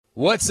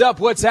What's up?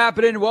 What's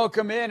happening?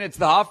 Welcome in. It's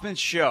the Hoffman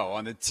Show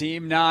on the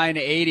Team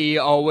 980,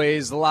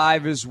 always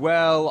live as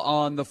well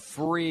on the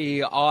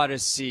free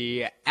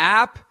Odyssey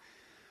app.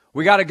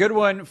 We got a good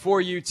one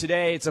for you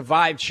today. It's a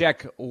Vibe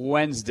Check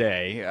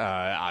Wednesday.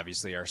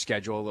 Obviously, our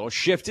schedule a little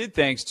shifted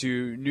thanks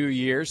to New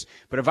Year's,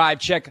 but a Vibe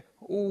Check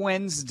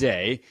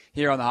Wednesday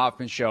here on the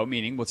Hoffman Show,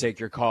 meaning we'll take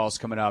your calls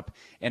coming up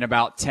in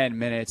about 10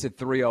 minutes at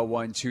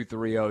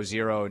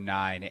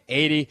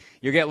 301-230-0980.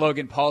 You'll get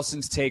Logan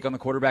Paulson's take on the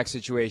quarterback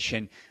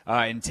situation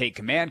and Take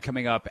Command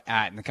coming up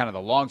at the kind of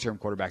the long-term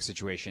quarterback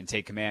situation.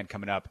 Take Command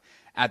coming up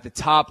at the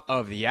top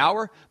of the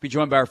hour. Be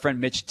joined by our friend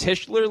Mitch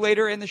Tischler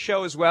later in the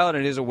show as well, and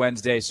it is a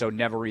Wednesday, so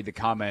never read the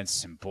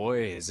comments. And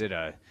boy, it's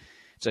a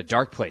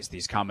dark place,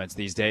 these comments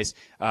these days.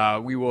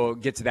 We will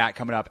get to that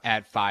coming up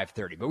at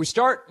 5:30. But we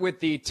start with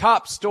the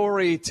top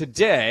story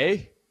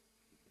today.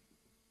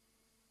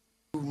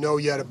 Know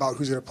yet about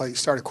who's going to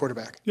start a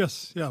quarterback?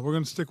 Yes, we're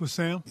going to stick with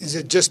Sam. Is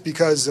it just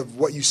because of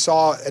what you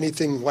saw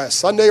anything last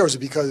Sunday, or is it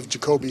because of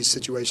Jacoby's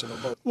situation? Or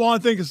both? Well, I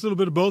think it's a little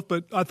bit of both,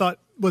 but I thought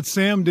what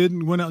Sam did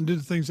and went out and did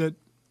the things that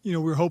we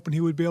were hoping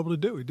he would be able to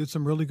do. He did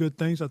some really good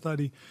things. I thought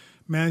he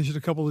managed a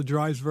couple of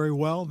drives very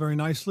well, very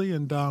nicely,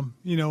 and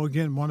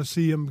again, want to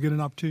see him get an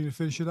opportunity to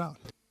finish it out.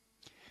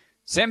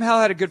 Sam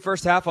Howell had a good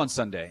first half on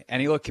Sunday,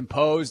 and he looked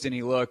composed, and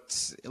he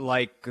looked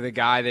like the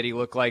guy that he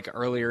looked like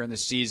earlier in the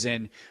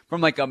season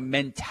from like a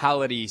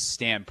mentality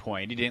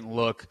standpoint. He didn't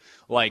look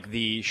like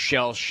the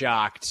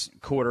shell-shocked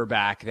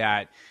quarterback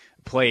that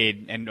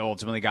played and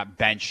ultimately got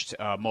benched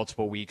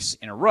multiple weeks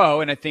in a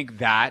row. And I think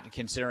that,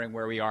 considering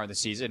where we are in the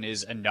season,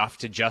 is enough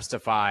to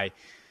justify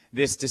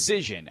this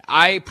decision.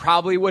 I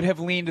probably would have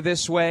leaned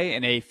this way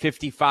in a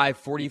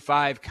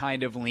 55-45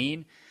 kind of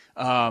lean.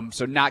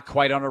 So not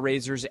quite on a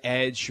razor's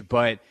edge,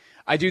 but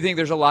I do think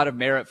there's a lot of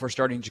merit for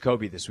starting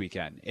Jacoby this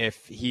weekend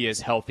if he is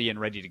healthy and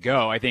ready to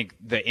go. I think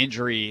the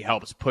injury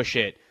helps push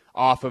it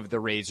off of the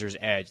razor's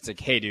edge. It's like,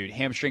 hey, dude,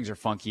 hamstrings are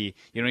funky.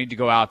 You don't need to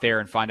go out there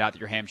and find out that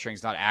your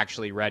hamstring's not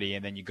actually ready,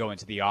 and then you go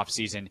into the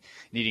offseason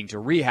needing to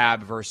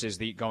rehab versus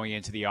going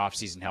into the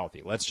offseason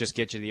healthy. Let's just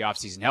get you to the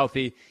offseason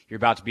healthy. You're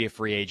about to be a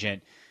free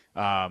agent.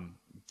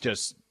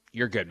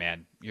 You're good,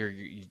 man.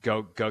 You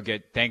go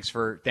get thanks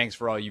for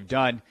all you've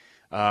done.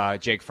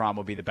 Jake Fromm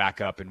will be the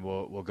backup, and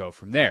we'll go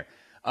from there.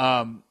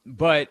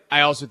 But I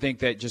also think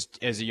that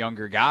just as a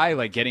younger guy,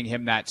 like getting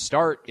him that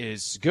start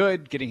is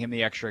good. Getting him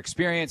the extra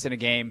experience in a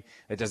game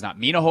that does not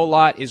mean a whole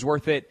lot is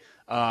worth it.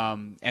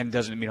 And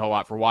doesn't mean a whole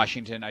lot for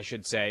Washington, I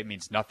should say. It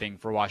means nothing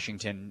for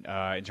Washington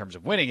in terms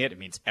of winning it. It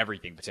means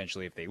everything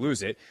potentially if they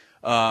lose it.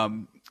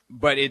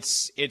 But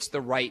it's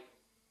the right.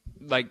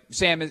 Like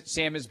Sam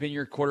has been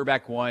your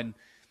quarterback one.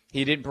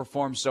 He didn't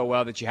perform so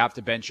well that you have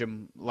to bench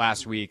him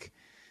last week.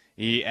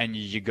 And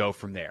you go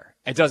from there.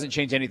 It doesn't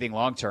change anything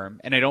long term,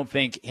 and I don't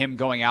think him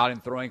going out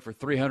and throwing for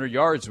 300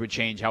 yards would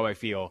change how I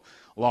feel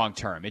long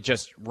term. It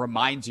just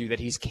reminds you that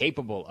he's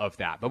capable of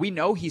that. But we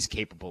know he's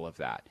capable of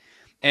that.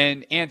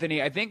 And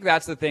Anthony, I think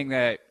that's the thing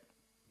that,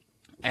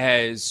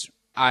 as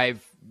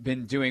I've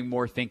been doing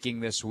more thinking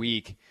this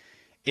week,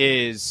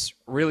 is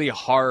really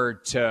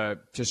hard to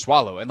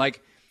swallow. And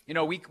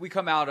we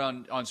come out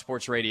on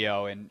sports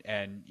radio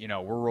and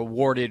we're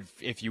rewarded,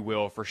 if you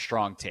will, for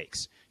strong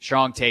takes.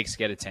 Strong takes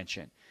get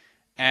attention.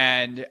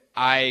 And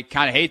I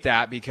kind of hate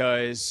that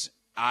because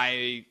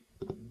I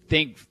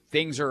think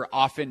things are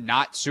often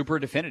not super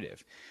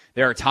definitive.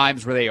 There are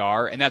times where they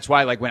are, and that's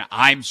why when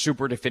I'm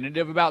super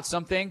definitive about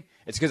something,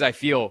 it's because I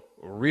feel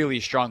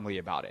really strongly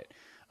about it.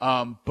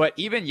 But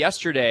even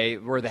yesterday,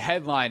 where the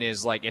headline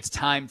is it's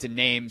time to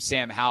name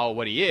Sam Howell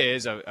what he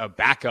is, a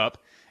backup,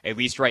 at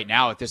least right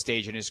now at this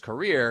stage in his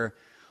career,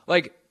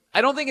 I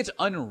don't think it's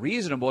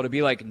unreasonable to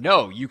be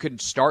no, you can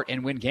start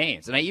and win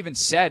games. And I even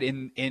said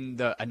in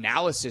the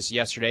analysis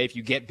yesterday, if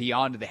you get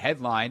beyond the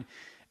headline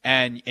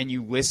and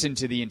you listen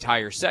to the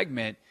entire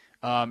segment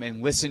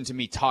and listen to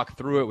me talk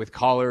through it with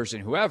callers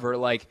and whoever,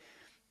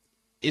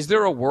 is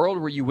there a world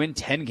where you win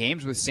 10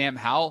 games with Sam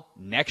Howell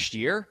next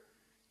year?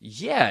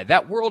 Yeah,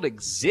 that world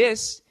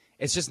exists.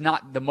 It's just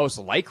not the most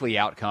likely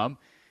outcome.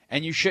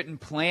 And you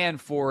shouldn't plan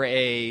for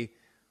a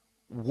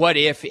what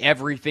if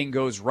everything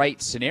goes right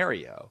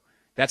scenario.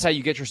 That's how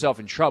you get yourself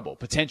in trouble.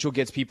 Potential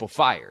gets people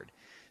fired.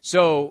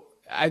 So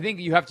I think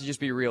you have to just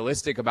be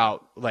realistic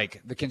about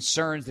the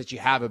concerns that you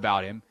have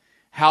about him,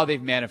 how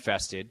they've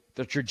manifested,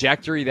 the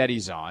trajectory that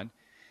he's on,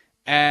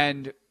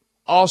 and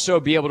also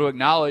be able to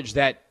acknowledge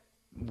that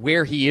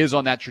where he is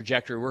on that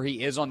trajectory, where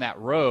he is on that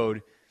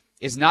road,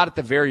 is not at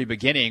the very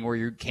beginning where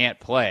you can't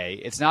play.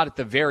 It's not at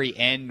the very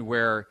end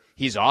where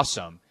he's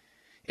awesome.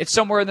 It's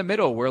somewhere in the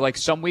middle where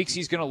some weeks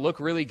he's going to look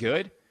really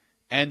good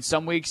and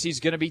some weeks he's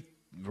going to be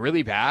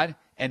really bad,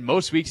 and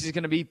most weeks he's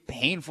going to be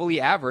painfully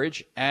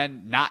average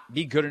and not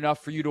be good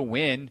enough for you to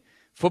win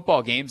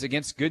football games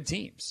against good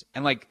teams.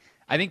 And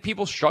I think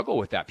people struggle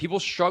with that.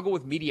 People struggle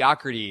with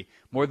mediocrity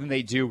more than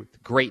they do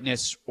with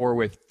greatness or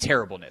with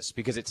terribleness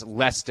because it's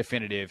less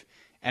definitive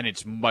and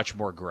it's much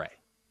more gray.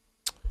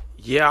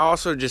 Yeah, I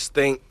also just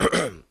think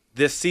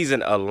this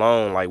season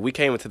alone, we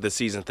came into the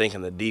season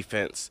thinking the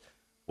defense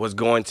was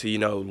going to,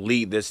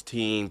 lead this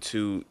team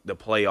to the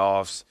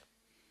playoffs.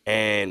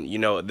 And,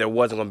 there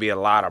wasn't going to be a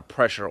lot of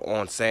pressure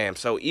on Sam.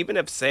 So even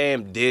if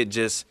Sam did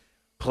just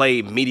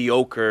play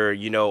mediocre,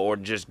 or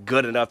just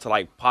good enough to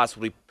like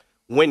possibly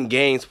win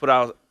games, put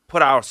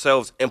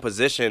ourselves in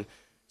position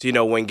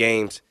to, win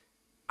games,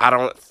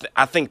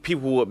 I think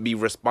people would be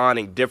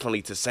responding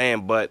differently to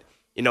Sam. But,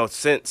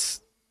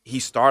 since he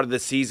started the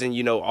season,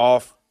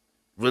 off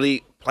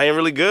really playing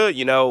really good,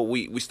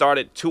 we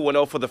started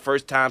 2-0 for the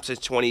first time since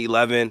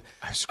 2011.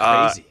 That's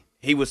crazy.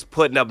 He was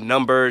putting up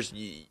numbers.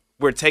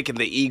 We're taking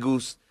the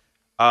Eagles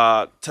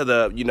to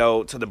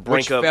the brink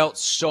Which of. felt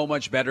so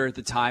much better at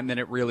the time than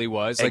it really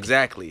was. Like,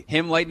 exactly.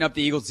 Him lighting up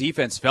the Eagles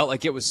defense felt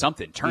like it was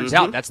something. Turns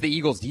out that's the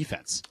Eagles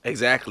defense.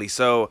 Exactly.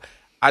 So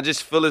I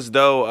just feel as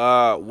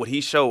though what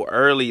he showed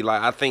early,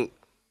 like I think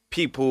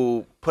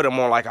people put him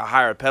on like a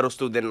higher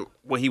pedestal than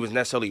what he was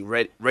necessarily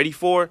ready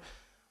for.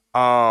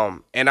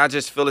 And I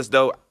just feel as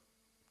though,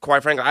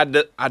 quite frankly,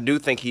 I do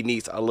think he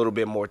needs a little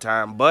bit more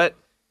time. But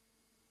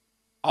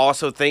I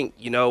also think,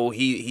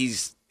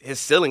 his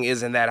ceiling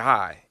isn't that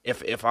high,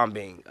 if I'm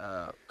being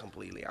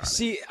completely honest.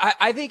 See,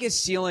 I think his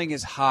ceiling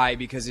is high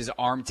because his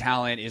arm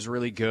talent is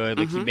really good.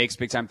 Like, he makes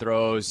big-time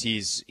throws.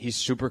 He's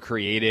super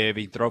creative.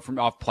 He throw from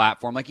off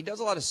platform. Like, he does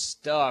a lot of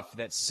stuff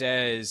that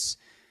says,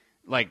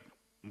 like,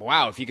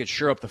 wow, if he could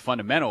shore up the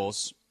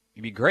fundamentals,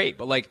 he'd be great.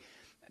 But, like,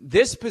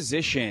 this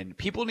position,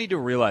 people need to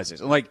realize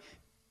this. Like,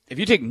 if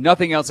you take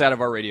nothing else out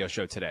of our radio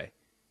show today,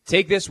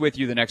 take this with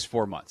you the next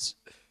 4 months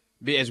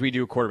as we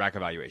do quarterback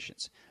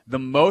evaluations. The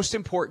most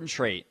important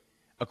trait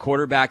a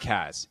quarterback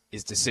has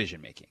is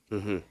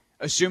decision-making.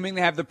 Assuming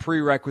they have the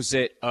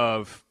prerequisite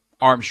of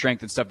arm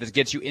strength and stuff that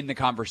gets you in the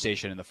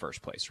conversation in the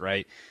first place,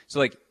 right? So,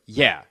 like,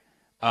 yeah.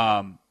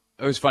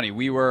 It was funny.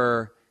 We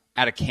were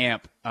at a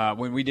camp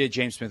when we did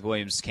James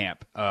Smith-Williams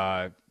camp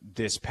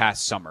this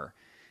past summer.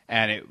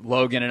 And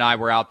Logan and I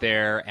were out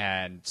there,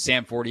 and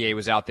Sam Fortier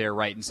was out there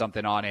writing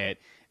something on it.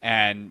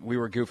 And we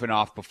were goofing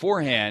off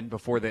beforehand,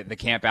 before the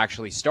camp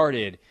actually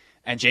started.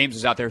 And James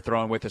was out there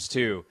throwing with us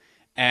too.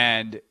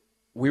 And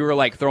we were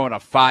like throwing a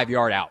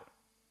 5-yard out.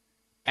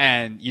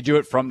 And you do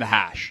it from the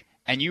hash.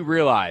 And you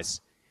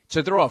realize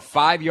to throw a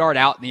 5-yard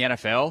out in the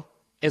NFL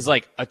is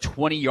like a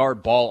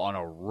 20-yard ball on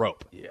a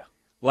rope. Yeah.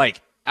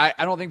 Like, I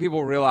don't think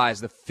people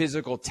realize the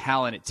physical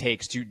talent it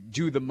takes to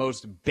do the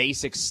most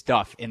basic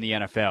stuff in the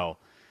NFL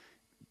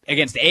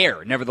against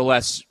air,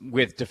 nevertheless,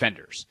 with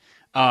defenders.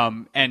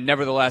 And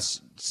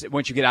nevertheless,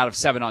 once you get out of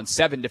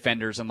 7-on-7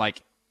 defenders and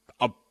like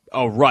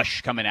a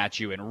rush coming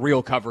at you and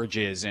real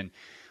coverages and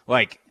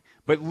like,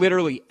 but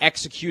literally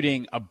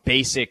executing a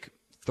basic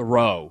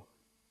throw,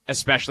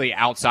 especially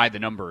outside the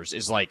numbers,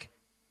 is like,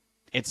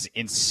 it's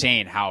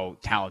insane how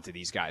talented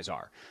these guys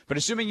are. But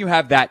assuming you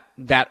have that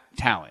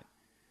talent,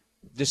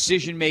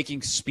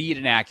 decision-making, speed,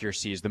 and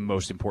accuracy is the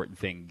most important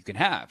thing you can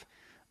have.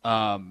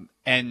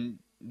 And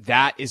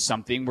that is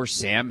something where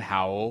Sam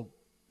Howell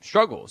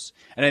struggles.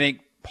 And I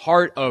think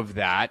part of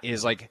that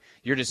is like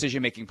your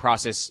decision-making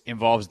process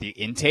involves the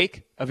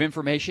intake of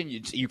information.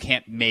 You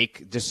can't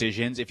make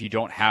decisions if you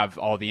don't have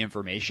all the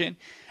information.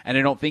 And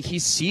I don't think he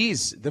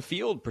sees the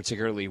field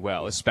particularly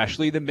well,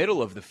 especially the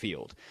middle of the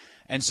field.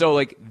 And so,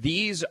 like,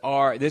 this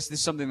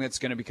is something that's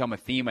going to become a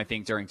theme, I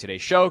think, during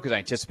today's show, because I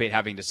anticipate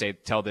having to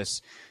tell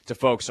this to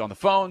folks on the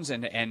phones,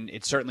 and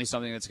it's certainly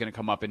something that's going to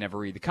come up and never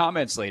read the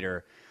comments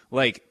later.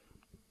 Like,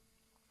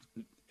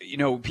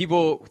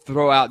 people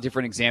throw out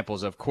different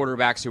examples of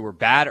quarterbacks who were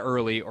bad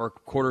early or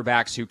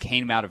quarterbacks who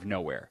came out of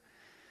nowhere.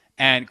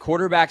 And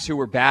quarterbacks who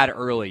were bad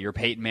early, your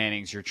Peyton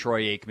Mannings, your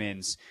Troy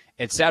Aikmans,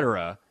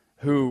 etc.,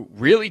 who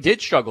really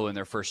did struggle in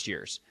their first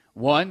years.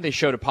 One, they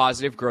showed a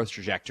positive growth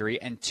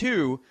trajectory, and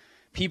two,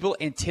 people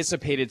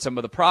anticipated some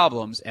of the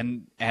problems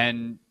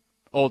and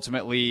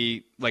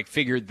ultimately like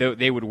figured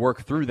they would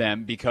work through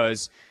them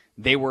because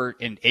they were,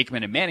 in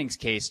Aikman and Manning's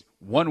case,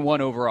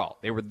 1-1 overall.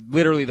 They were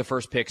literally the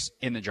first picks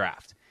in the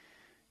draft.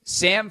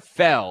 Sam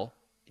fell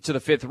to the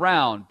 5th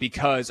round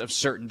because of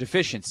certain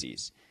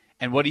deficiencies.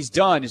 And what he's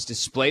done is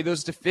display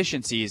those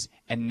deficiencies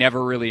and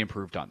never really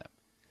improved on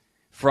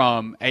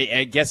them.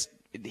 I guess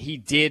he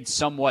did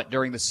somewhat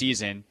during the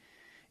season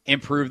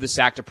improve the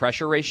sack to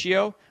pressure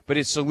ratio, but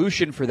his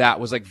solution for that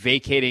was like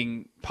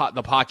vacating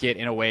the pocket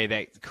in a way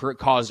that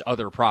caused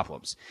other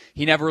problems.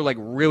 He never like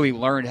really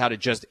learned how to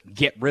just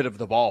get rid of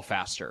the ball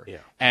faster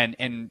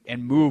and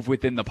move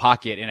within the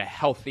pocket in a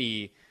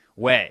healthy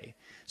way.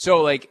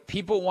 So like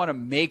people want to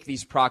make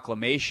these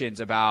proclamations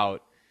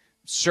about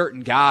certain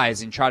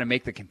guys and try to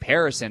make the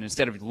comparison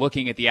instead of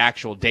looking at the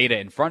actual data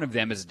in front of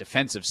them as a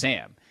defensive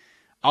Sam.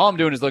 All I'm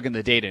doing is looking at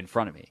the data in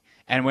front of me.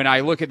 And when I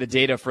look at the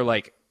data for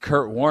like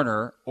Kurt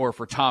Warner or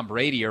for Tom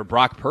Brady or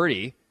Brock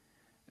Purdy,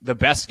 the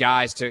best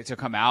guys to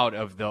come out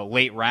of the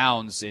late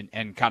rounds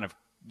and kind of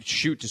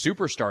shoot to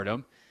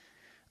superstardom,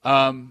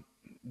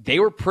 they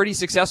were pretty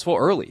successful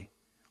early.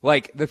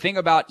 Like the thing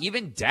about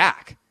even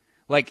Dak,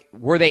 like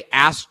were they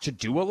asked to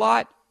do a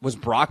lot? Was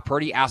Brock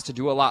Purdy asked to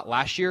do a lot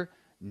last year?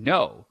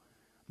 No.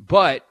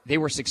 But they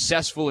were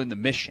successful in the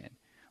mission.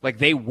 Like,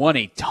 they won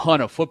a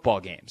ton of football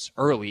games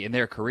early in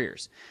their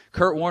careers.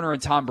 Kurt Warner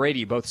and Tom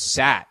Brady both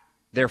sat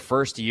their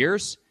first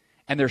years,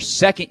 and their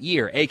second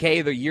year,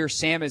 a.k.a. the year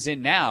Sam is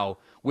in now,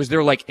 was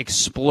their, like,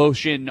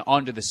 explosion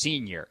onto the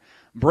scene year.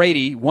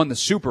 Brady won the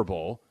Super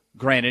Bowl.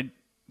 Granted,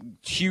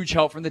 huge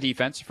help from the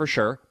defense, for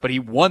sure, but he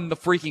won the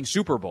freaking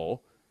Super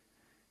Bowl.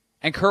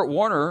 And Kurt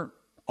Warner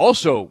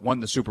also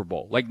won the Super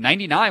Bowl. Like,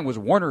 99 was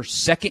Warner's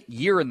second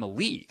year in the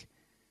league.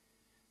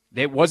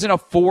 It wasn't a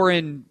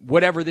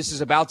 4-whatever this is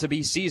about to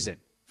be season,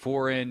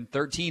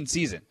 4-13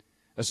 season,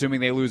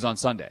 assuming they lose on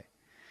Sunday.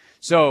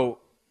 So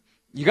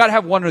you got to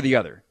have one or the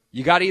other.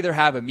 You got to either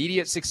have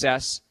immediate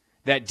success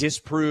that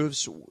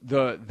disproves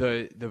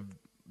the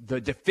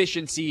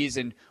deficiencies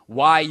and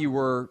why you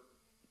were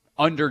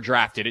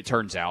underdrafted, it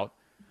turns out,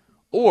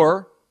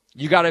 or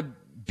you got to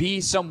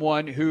be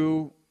someone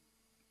who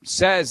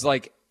says,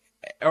 like,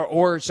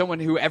 or someone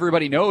who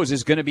everybody knows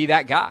is going to be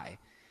that guy,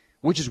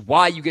 which is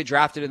why you get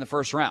drafted in the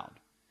first round,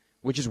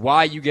 which is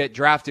why you get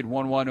drafted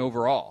 1-1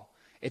 overall.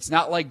 It's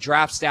not like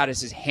draft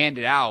status is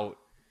handed out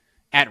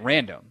at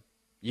random.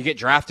 You get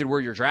drafted where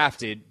you're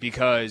drafted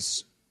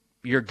because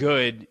you're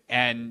good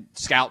and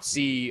scouts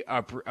see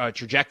a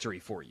trajectory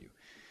for you.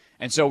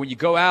 And so when you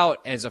go out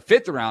as a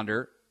fifth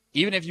rounder,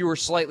 even if you were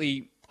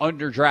slightly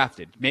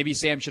underdrafted, maybe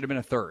Sam should have been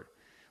a third.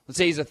 Let's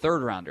say he's a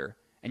third rounder,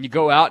 and you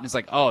go out and it's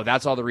like, oh,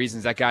 that's all the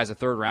reasons that guy's a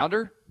third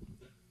rounder,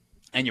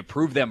 and you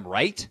prove them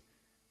right.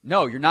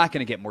 No, you're not going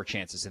to get more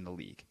chances in the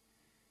league.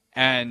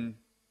 And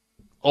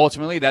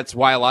ultimately, that's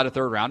why a lot of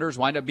third rounders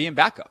wind up being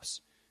backups.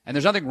 And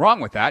there's nothing wrong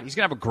with that. He's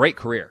going to have a great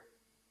career.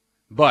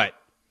 But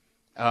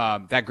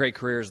that great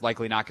career is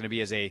likely not going to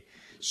be as a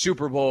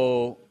Super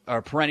Bowl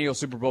or perennial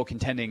Super Bowl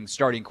contending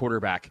starting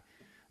quarterback.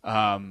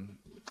 And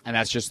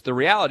that's just the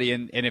reality.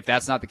 And if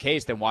that's not the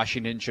case, then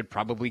Washington should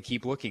probably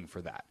keep looking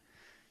for that.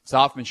 It's the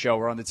Hoffman Show.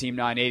 We're on the Team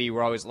 980.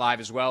 We're always live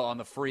as well on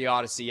the free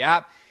Odyssey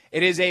app.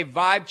 It is a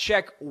Vibe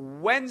Check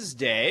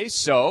Wednesday,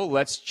 so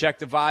let's check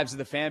the vibes of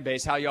the fan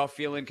base. How y'all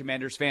feeling,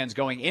 Commanders fans,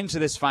 going into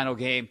this final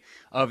game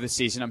of the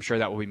season? I'm sure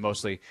that will be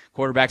mostly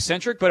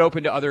quarterback-centric, but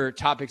open to other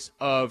topics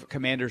of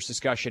Commanders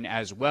discussion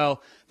as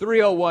well.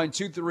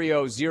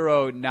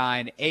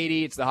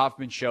 301-230-0980. It's the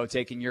Hoffman Show,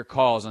 taking your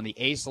calls on the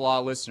Ace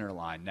Law listener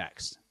line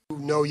next.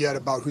 Know yet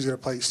about who's going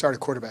to start a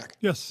quarterback?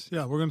 Yes,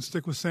 yeah, we're going to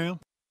stick with Sam.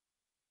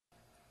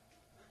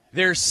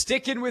 They're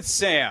sticking with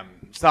Sam.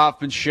 It's the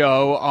Hoffman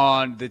Show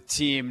on the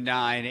Team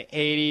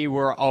 980.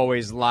 We're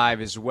always live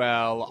as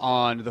well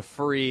on the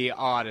free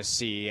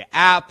Odyssey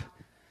app.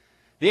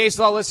 The Ace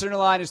Law listener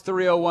line is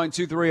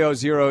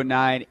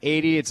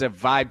 301-230-0980. It's a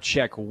Vibe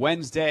Check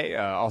Wednesday.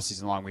 All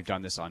season long we've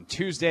done this on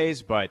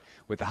Tuesdays, but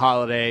with the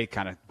holiday,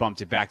 kind of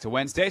bumped it back to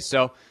Wednesday.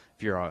 So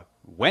if you're a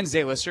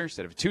Wednesday listener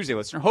instead of a Tuesday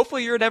listener,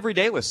 hopefully you're an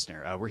everyday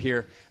listener. We're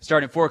here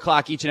starting at 4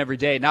 o'clock each and every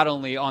day, not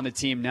only on the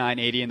Team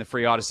 980 and the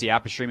free Odyssey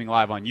app, but streaming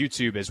live on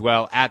YouTube as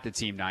well at the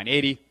Team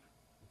 980.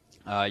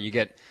 You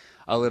get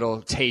a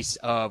little taste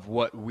of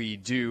what we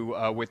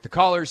do with the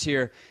callers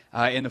here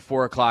in the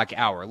 4 o'clock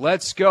hour.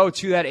 Let's go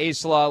to that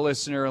Ace Law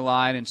listener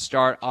line and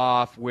start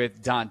off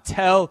with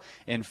Dontel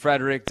and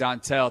Frederick.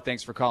 Dontel,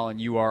 thanks for calling.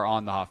 You are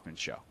on the Hoffman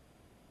Show.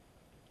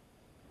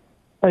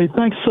 Hey,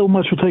 thanks so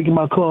much for taking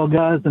my call,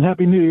 guys, and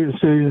Happy New Year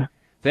to you.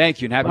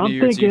 Thank you, and Happy New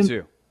Year to you,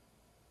 too.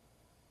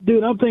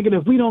 Dude, I'm thinking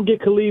if we don't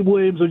get Khalid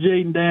Williams or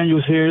Jaden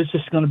Daniels here, it's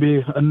just going to be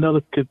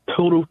another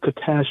total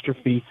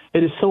catastrophe.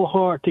 It is so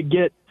hard to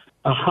get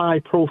a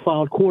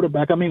high-profile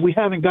quarterback. I mean, we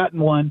haven't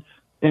gotten one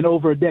in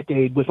over a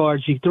decade with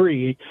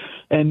RG3,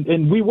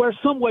 and we were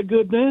somewhat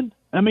good then.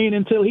 I mean,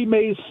 until he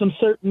made some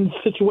certain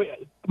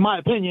situation. In my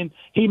opinion,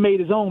 he made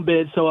his own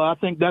bed, so I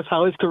think that's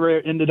how his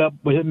career ended up,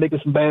 with him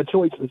making some bad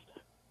choices.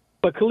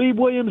 But Khalid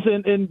Williams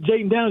and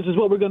Jaden Daniels is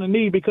what we're going to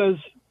need, because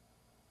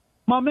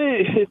my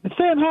man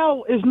Sam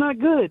Howell is not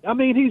good. I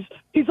mean,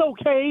 he's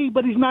okay,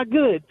 but he's not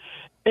good.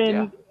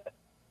 And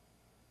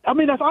I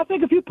mean, I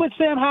think if you put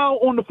Sam Howell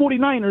on the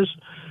 49ers,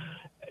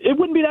 it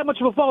wouldn't be that much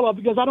of a fall off,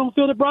 because I don't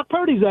feel that Brock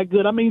Purdy's that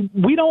good. I mean,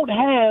 we don't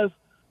have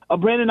a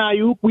Brandon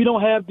Ayuk, we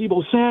don't have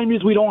Deebo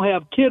Samuels, we don't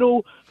have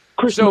Kittle,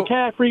 Christian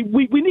McCaffrey.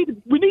 We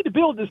need to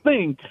build this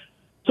thing.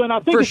 So, and I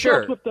think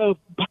starts with the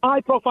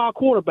high-profile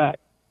quarterback.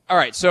 All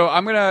right, so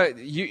I'm going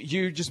to –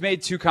 you just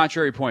made two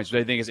contrary points,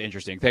 which I think is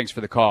interesting. Thanks for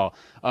the call.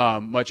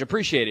 Much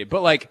appreciated.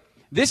 But, like,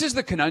 this is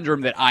the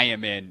conundrum that I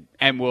am in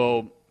and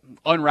will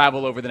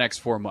unravel over the next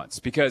 4 months,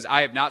 because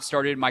I have not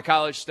started my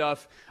college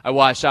stuff. I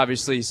watched,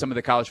 obviously, some of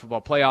the college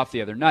football playoff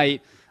the other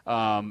night.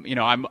 I'm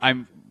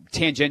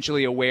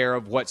tangentially aware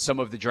of what some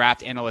of the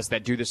draft analysts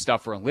that do this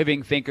stuff for a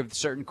living think of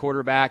certain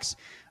quarterbacks.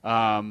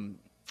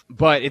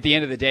 But at the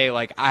end of the day,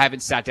 like, I haven't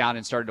sat down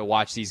and started to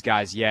watch these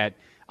guys yet.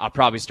 I'll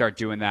probably start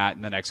doing that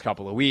in the next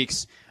couple of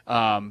weeks.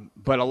 But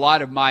a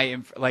lot of I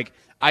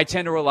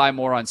tend to rely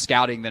more on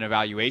scouting than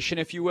evaluation,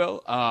 if you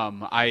will.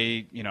 When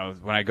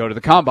I go to the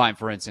combine,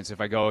 for instance,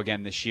 if I go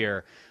again this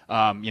year,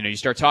 you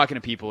start talking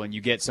to people and you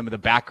get some of the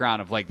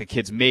background of, like, the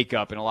kid's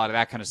makeup and a lot of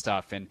that kind of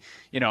stuff. And,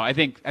 I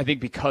think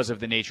because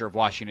of the nature of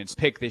Washington's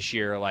pick this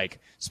year,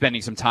 like,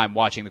 spending some time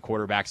watching the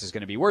quarterbacks is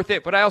going to be worth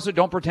it. But I also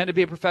don't pretend to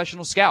be a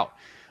professional scout.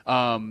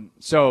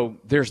 So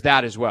there's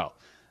that as well.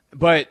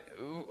 But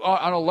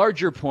on a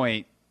larger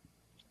point,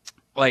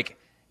 like,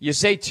 you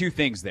say two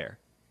things there.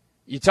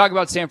 You talk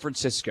about San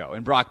Francisco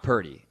and Brock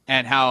Purdy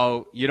and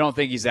how you don't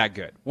think he's that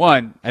good.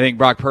 One, I think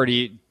Brock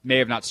Purdy may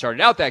have not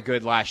started out that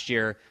good last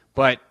year,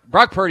 but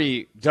Brock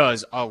Purdy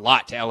does a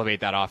lot to elevate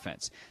that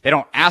offense. They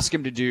don't ask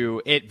him to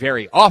do it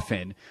very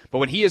often, but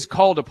when he is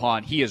called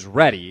upon, he is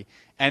ready.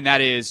 And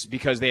that is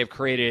because they have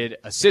created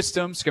a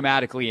system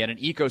schematically and an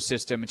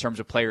ecosystem in terms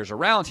of players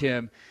around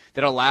him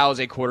that allows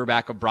a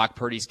quarterback of Brock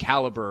Purdy's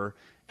caliber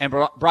and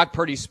Brock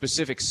Purdy's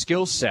specific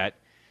skill set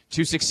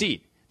to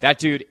succeed. That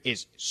dude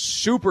is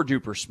super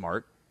duper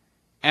smart,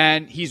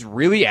 and he's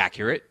really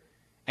accurate,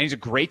 and he's a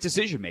great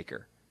decision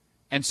maker.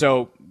 And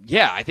so,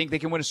 yeah, I think they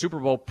can win a Super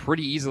Bowl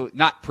pretty easily.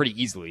 Not pretty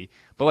easily,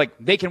 but like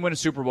they can win a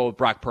Super Bowl with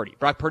Brock Purdy.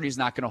 Brock Purdy's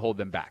not going to hold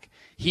them back.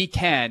 He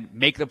can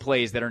make the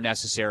plays that are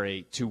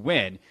necessary to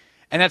win.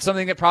 And that's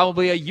something that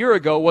probably a year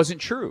ago wasn't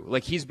true.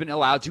 Like, he's been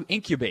allowed to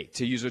incubate,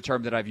 to use a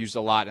term that I've used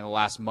a lot in the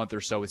last month or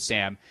so with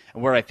Sam,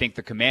 and where I think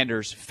the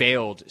Commanders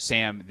failed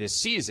Sam this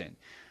season.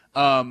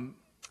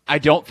 I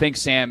don't think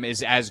Sam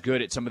is as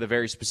good at some of the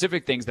very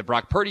specific things that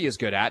Brock Purdy is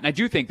good at, and I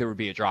do think there would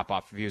be a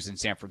drop-off if he was in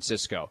San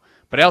Francisco.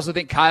 But I also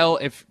think Kyle,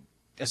 if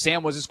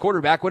Sam was his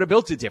quarterback, would have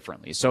built it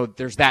differently. So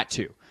there's that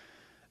too.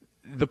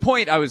 The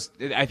point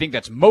I think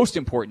that's most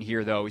important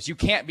here, though, is you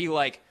can't be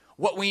like,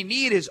 what we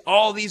need is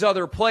all these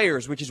other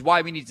players, which is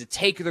why we need to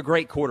take the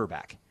great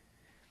quarterback.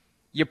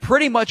 You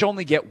pretty much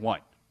only get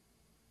one.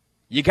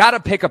 You got to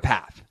pick a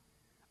path.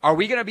 Are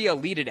we going to be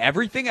elite at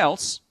everything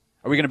else?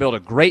 Are we going to build a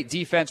great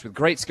defense with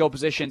great skill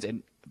positions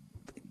and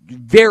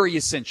very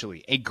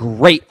essentially a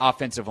great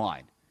offensive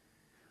line?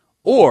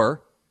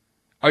 Or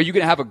are you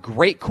going to have a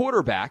great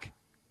quarterback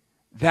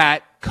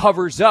that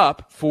covers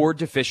up for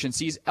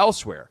deficiencies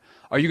elsewhere?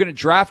 Are you going to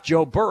draft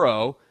Joe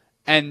Burrow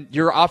and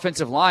your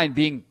offensive line,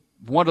 being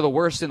one of the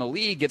worst in the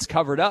league, gets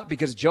covered up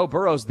because Joe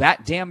Burrow's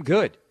that damn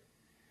good?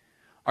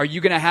 Are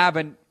you going to have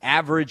an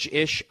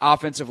average-ish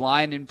offensive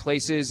line in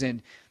places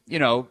and,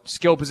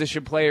 skill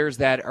position players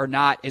that are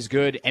not as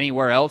good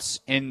anywhere else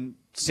in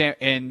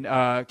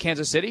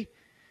Kansas City?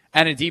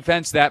 And a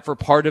defense that for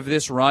part of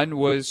this run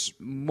was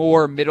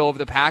more middle of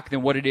the pack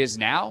than what it is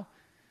now?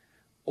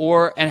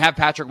 And have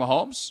Patrick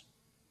Mahomes?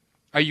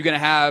 Are you going to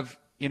have,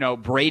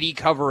 Brady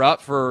cover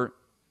up for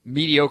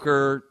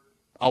mediocre,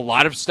 a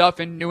lot of stuff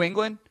in New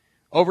England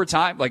over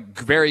time, like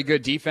very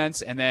good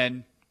defense, and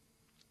then,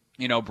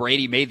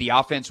 Brady made the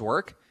offense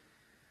work?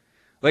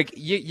 Like,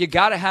 you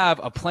got to have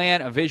a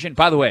plan, a vision.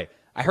 By the way,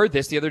 I heard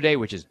this the other day,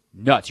 which is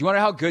nuts. You want to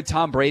know how good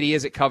Tom Brady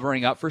is at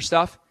covering up for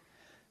stuff?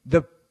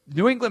 The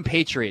New England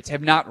Patriots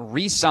have not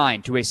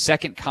re-signed to a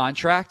second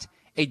contract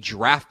a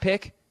draft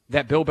pick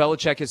that Bill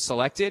Belichick has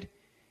selected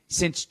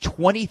since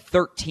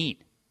 2013.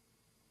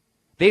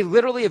 They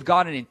literally have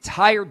gone an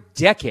entire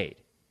decade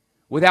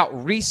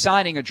without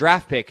re-signing a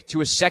draft pick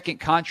to a second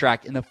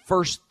contract in the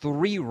first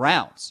 3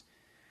 rounds.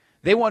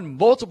 They won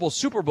multiple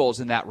Super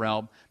Bowls in that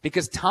realm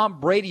because Tom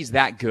Brady's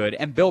that good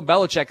and Bill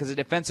Belichick as a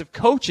defensive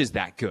coach is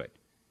that good.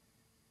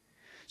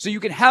 So you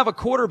can have a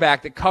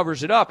quarterback that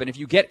covers it up, and if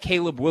you get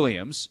Caleb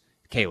Williams,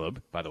 or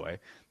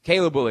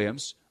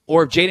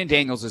if Jaden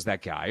Daniels is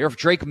that guy, or if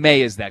Drake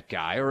May is that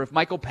guy, or if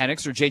Michael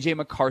Penix or J.J.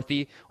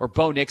 McCarthy or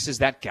Bo Nix is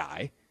that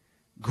guy,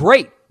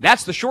 great.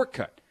 That's the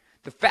shortcut.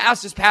 The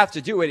fastest path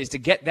to do it is to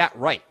get that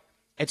right.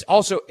 It's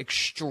also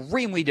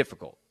extremely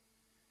difficult.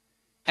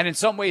 And in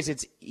some ways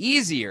it's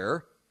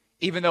easier,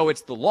 even though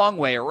it's the long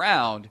way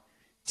around,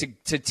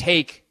 to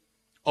take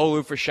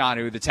Olu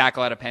Fashanu, the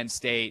tackle out of Penn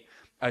State,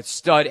 a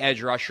stud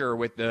edge rusher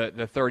with the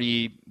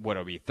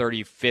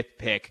 35th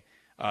pick,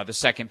 the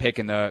second pick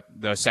in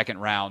the second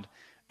round,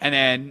 and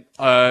then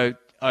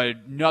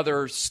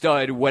another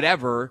stud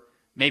whatever,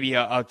 maybe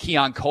a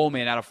Keon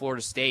Coleman out of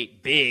Florida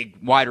State, big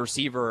wide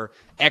receiver,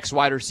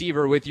 ex-wide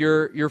receiver with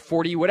your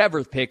 40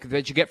 whatever pick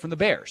that you get from the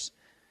Bears.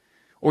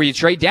 Or you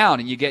trade down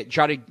and you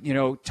try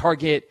to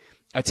target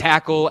a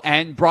tackle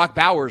and Brock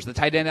Bowers, the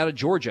tight end out of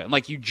Georgia.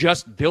 And you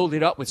just build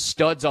it up with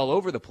studs all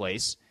over the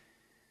place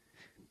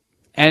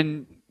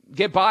and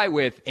get by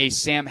with a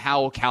Sam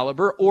Howell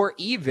caliber, or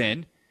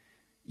even,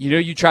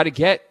 you try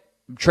to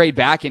trade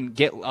back and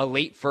get a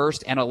late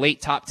first and a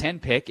late top 10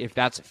 pick if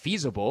that's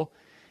feasible.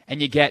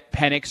 And you get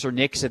Penix or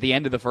Nix at the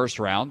end of the first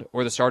round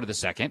or the start of the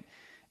second.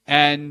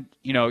 And,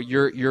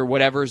 your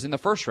whatever's in the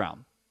first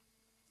round.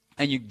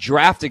 And you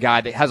draft a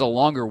guy that has a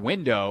longer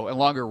window, a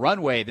longer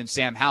runway than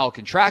Sam Howell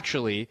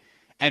contractually,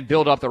 and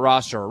build up the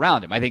roster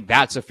around him. I think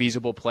that's a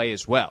feasible play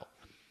as well.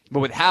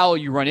 But with Howell,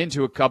 you run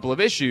into a couple of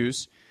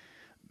issues,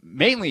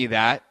 mainly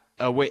that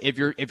if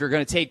you're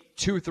going to take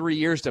 2-3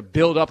 years to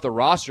build up the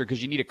roster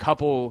because you need a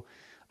couple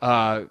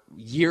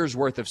years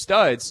worth of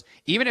studs,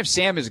 even if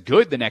Sam is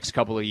good the next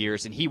couple of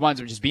years and he winds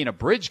up just being a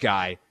bridge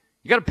guy,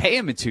 you got to pay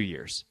him in 2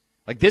 years.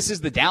 This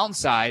is the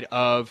downside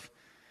of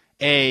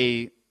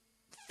a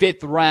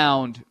 5th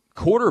round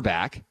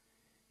quarterback,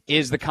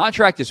 is the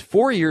contract is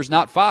 4 years,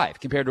 not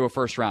 5, compared to a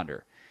first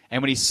rounder.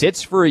 And when he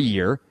sits for a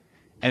year,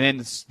 and then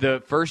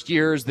the first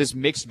year is this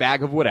mixed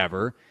bag of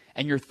whatever,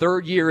 and your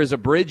third year is a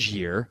bridge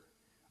year,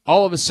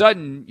 all of a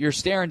sudden you're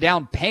staring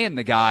down paying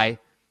the guy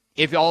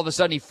if all of a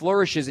sudden he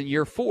flourishes in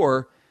year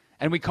 4,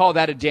 and we call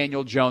that a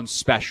Daniel Jones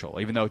special,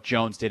 even though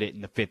Jones did it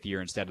in the 5th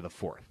year instead of the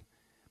 4th.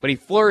 But he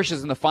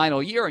flourishes in the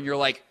final year, and you're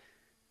like,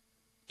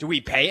 do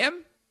we pay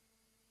him?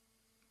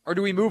 Or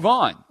do we move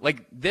on?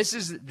 Like, this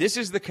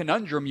is the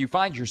conundrum you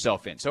find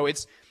yourself in. So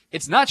it's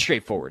not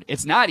straightforward.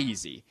 It's not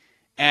easy.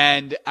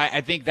 And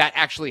I think that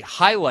actually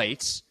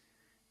highlights,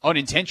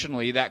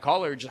 unintentionally, that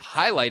caller just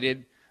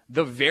highlighted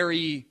the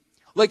very,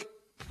 like,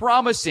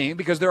 promising,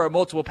 because there are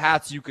multiple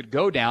paths you could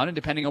go down, and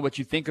depending on what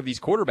you think of these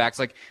quarterbacks,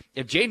 like,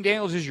 if Jaden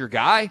Daniels is your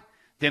guy,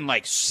 then,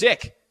 like,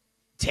 sick.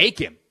 Take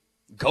him.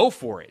 Go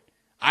for it.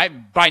 I,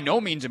 by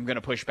no means, am going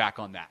to push back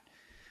on that.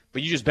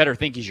 But you just better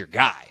think he's your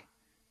guy,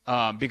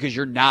 because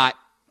you're not,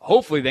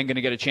 hopefully, then going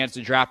to get a chance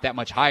to draft that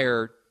much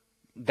higher,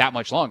 that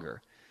much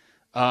longer,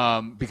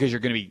 because you're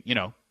going to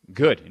be,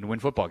 good and win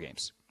football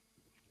games.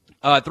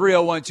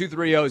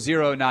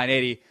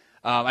 301-230-0980.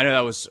 I know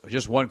that was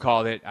just one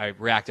call that I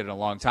reacted in a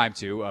long time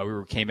to.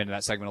 We came into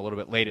that segment a little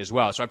bit late as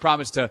well. So I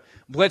promise to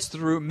blitz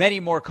through many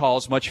more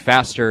calls much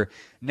faster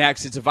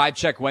next. It's a Vibe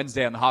Check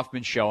Wednesday on the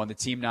Hoffman Show on the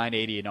Team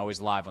 980 and always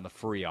live on the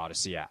free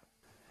Odyssey app.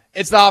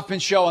 It's the Hoffman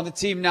Show on the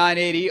Team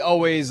 980,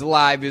 always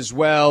live as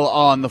well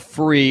on the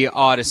free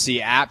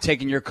Odyssey app.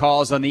 Taking your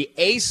calls on the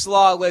Ace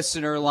Law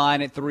listener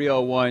line at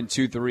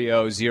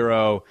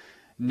 301-230-0980.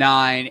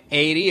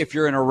 If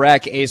you're in a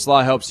wreck, Ace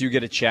Law helps you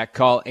get a check.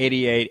 Call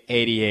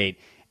 8888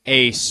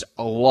 Ace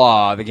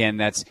Law. Again,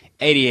 that's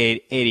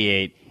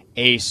 8888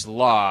 Ace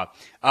Law.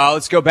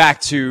 Let's go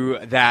back to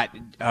that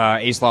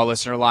Ace Law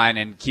listener line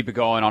and keep it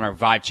going on our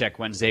Vibe Check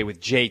Wednesday with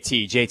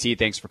JT. JT,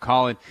 thanks for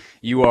calling.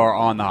 You are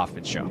on the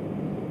Hoffman Show.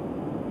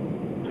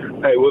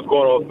 Hey, what's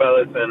going on,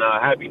 fellas? And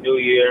Happy New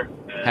Year.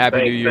 And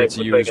Happy New Year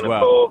to you as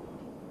well.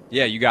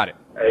 Yeah, you got it.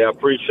 Hey, I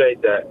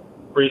appreciate that.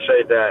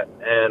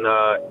 And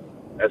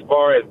as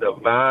far as the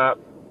vibe,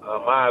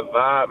 my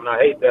vibe, and I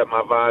hate that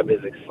my vibe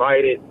is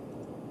excited,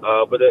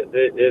 but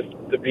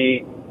it's to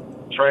be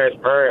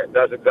transparent.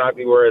 That's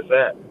exactly where it's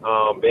at.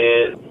 And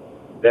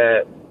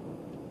that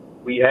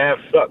we have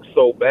sucked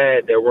so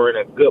bad that we're in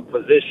a good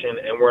position,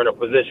 and we're in a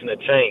position to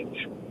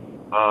change.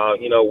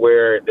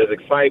 Where there's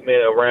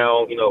excitement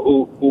around,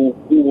 who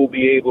will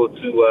be able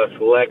to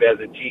select as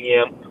a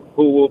GM,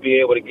 who will be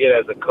able to get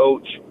as a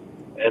coach.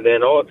 And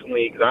then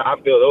ultimately, because I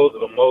feel those are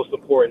the most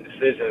important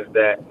decisions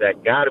that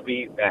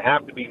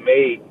have to be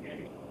made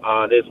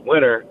this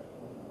winter.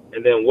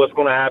 And then what's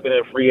going to happen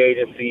in free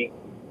agency,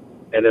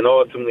 and then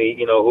ultimately,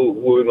 who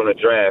we're going to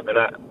draft. And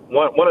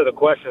one of the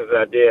questions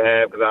that I did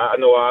have, because I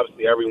know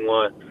obviously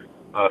everyone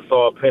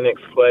saw Penix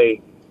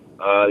play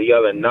the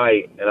other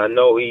night, and I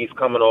know he's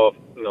coming off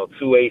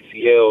 2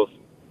 ACLs.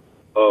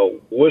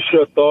 What's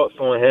your thoughts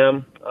on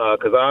him?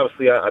 Because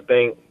obviously I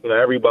think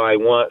everybody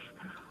wants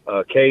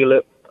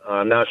Caleb.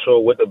 I'm not sure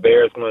what the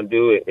Bears going to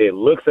do. It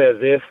looks as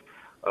if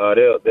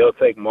they'll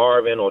take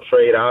Marvin or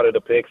trade out of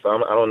the pick. So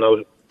I don't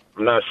know.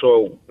 I'm not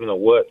sure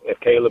what if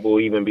Caleb will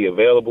even be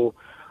available.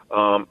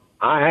 I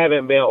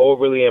haven't been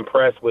overly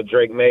impressed with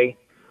Drake May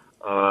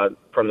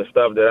from the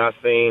stuff that I've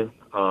seen.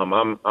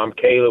 I'm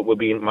Caleb would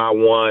be my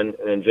one,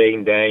 and then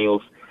Jaden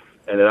Daniels,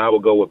 and then I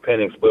would go with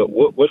Penix. But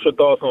what's your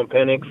thoughts on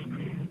Penix?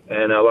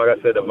 And like I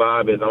said, the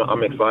vibe is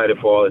I'm excited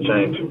for all the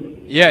change.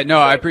 Yeah, no,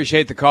 I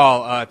appreciate the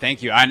call.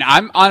 Thank you. And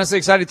I'm honestly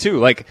excited too.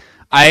 Like,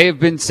 I have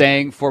been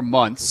saying for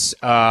months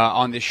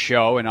on this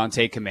show and on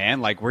Take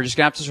Command, like, we're just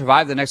going to have to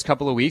survive the next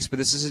couple of weeks, but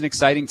this is an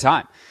exciting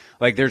time.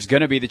 Like, there's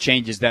going to be the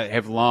changes that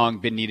have long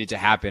been needed to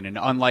happen. And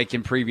unlike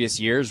in previous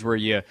years where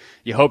you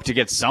hope to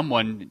get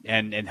someone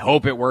and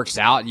hope it works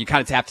out and you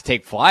kind of have to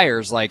take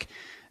flyers, like,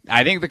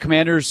 I think the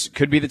Commanders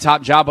could be the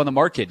top job on the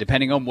market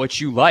depending on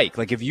what you like.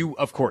 Like, if you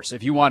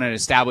want an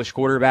established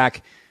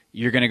quarterback,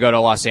 you're going to go to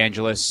Los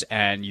Angeles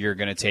and you're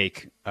going to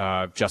take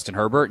Justin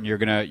Herbert, and you're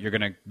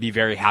going to be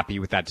very happy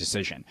with that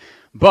decision.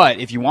 But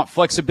if you want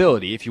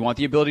flexibility, if you want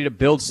the ability to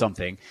build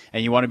something,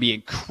 and you want to be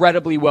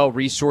incredibly well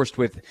resourced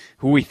with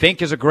who we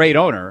think is a great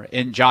owner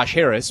in Josh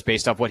Harris,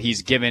 based off what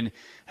he's given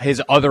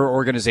his other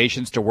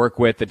organizations to work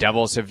with, the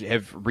Devils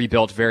have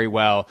rebuilt very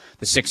well.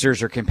 The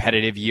Sixers are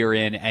competitive year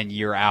in and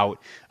year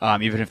out,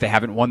 even if they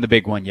haven't won the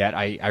big one yet.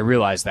 I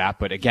realize that,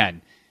 but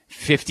again,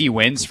 50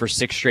 wins for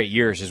 6 straight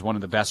years is one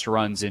of the best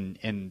runs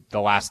in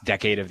the last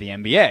decade of the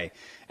NBA.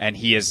 And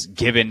he has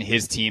given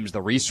his teams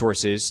the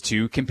resources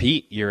to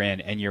compete year in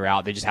and year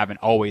out. They just haven't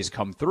always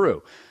come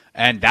through.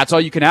 And that's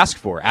all you can ask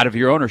for out of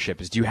your ownership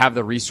is, do you have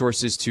the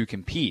resources to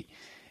compete?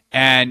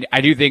 And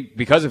I do think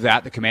because of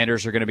that, the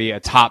Commanders are going to be a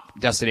top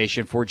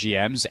destination for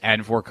GMs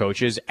and for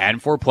coaches and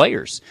for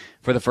players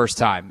for the first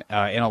time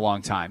in a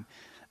long time.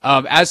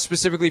 As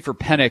specifically for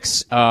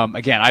Penix,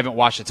 again, I haven't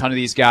watched a ton of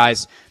these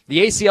guys.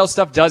 The ACL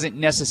stuff doesn't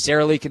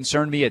necessarily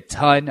concern me a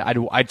ton.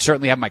 I'd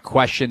certainly have my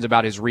questions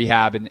about his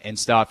rehab and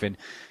stuff and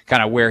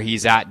kind of where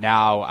he's at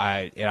now.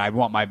 I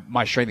want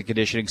my strength and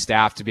conditioning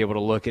staff to be able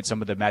to look at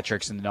some of the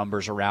metrics and the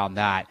numbers around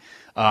that.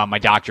 My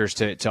doctors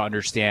to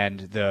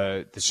understand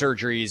the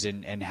surgeries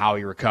and how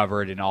he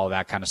recovered and all of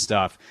that kind of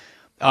stuff.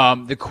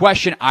 The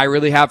question I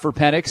really have for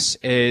Penix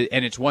is,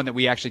 and it's one that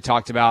we actually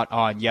talked about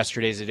on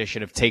yesterday's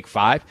edition of Take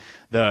 5,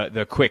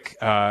 the quick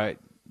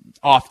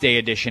off-day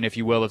edition, if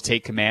you will, of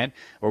Take Command,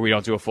 where we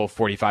don't do a full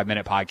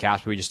 45-minute podcast,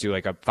 but we just do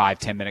like a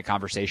 5-10-minute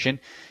conversation,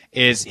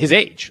 is his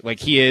age. Like,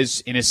 he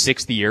is in his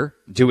 6th year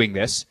doing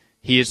this.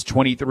 He is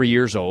 23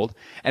 years old,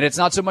 and it's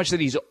not so much that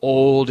he's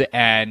old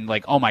and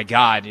like, oh my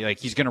God, like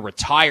he's going to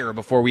retire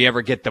before we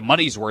ever get the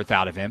money's worth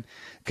out of him,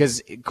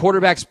 because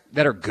quarterbacks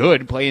that are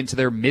good play into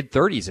their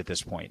mid-30s at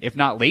this point, if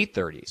not late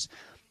 30s.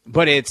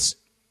 But it's,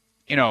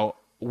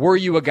 were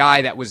you a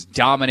guy that was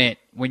dominant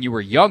when you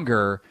were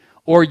younger,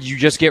 or you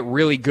just get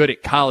really good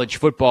at college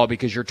football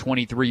because you're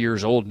 23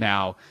 years old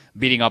now,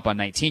 beating up on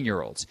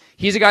 19-year-olds?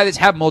 He's a guy that's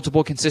had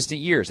multiple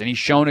consistent years, and he's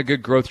shown a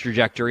good growth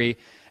trajectory.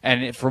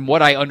 And from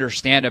what I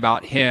understand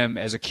about him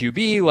as a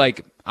QB,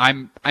 like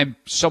I'm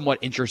somewhat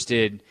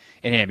interested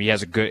in him. He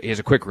has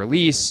a quick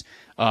release.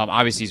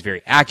 Obviously, he's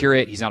very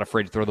accurate. He's not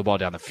afraid to throw the ball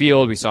down the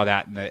field. We saw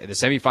that in the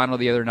semifinal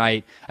the other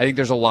night. I think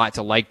there's a lot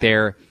to like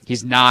there.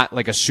 He's not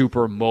like a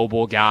super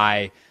mobile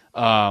guy,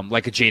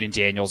 like a Jaden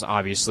Daniels,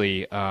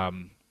 obviously.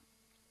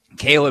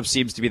 Caleb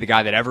seems to be the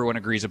guy that everyone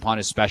agrees upon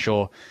is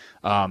special.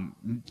 The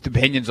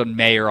opinions on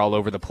May are all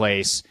over the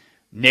place.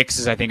 Nix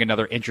is, I think,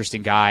 another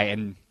interesting guy.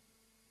 And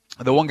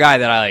the one guy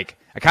that I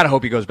kind of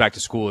hope he goes back to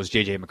school is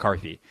J.J.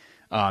 McCarthy.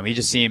 He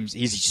just seems,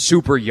 he's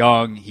super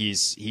young.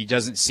 He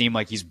doesn't seem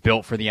like he's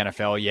built for the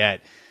NFL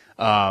yet.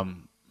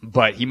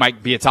 But he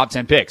might be a top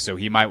 10 pick. So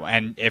he might,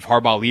 and if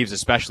Harbaugh leaves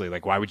especially,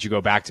 like, why would you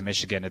go back to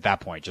Michigan at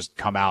that point? Just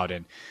come out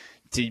and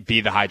to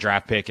be the high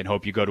draft pick and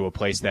hope you go to a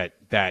place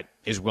that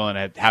is willing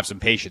to have some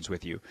patience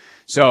with you.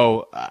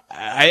 So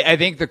I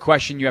think the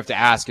question you have to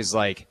ask is,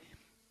 like,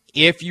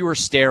 if you were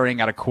staring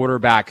at a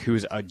quarterback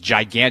who's a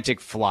gigantic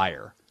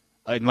flyer,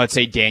 and let's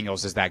say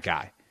Daniels is that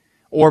guy,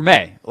 or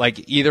May,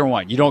 like either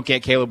one, you don't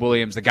get Caleb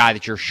Williams, the guy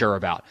that you're sure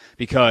about,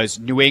 because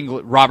New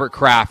England, Robert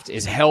Kraft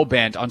is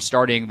hell-bent on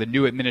starting the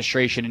new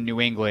administration in New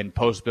England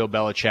post Bill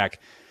Belichick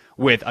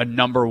with a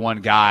number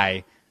one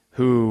guy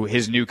who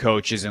his new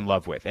coach is in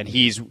love with. And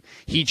he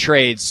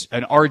trades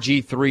an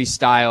RG3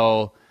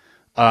 style,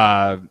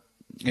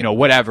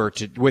 whatever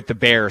with the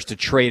Bears to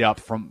trade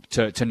up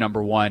to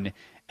number one.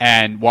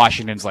 And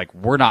Washington's like,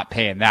 we're not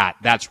paying that.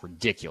 That's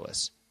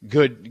ridiculous.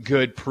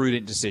 Good,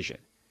 prudent decision,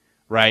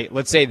 right?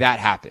 Let's say that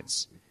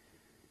happens.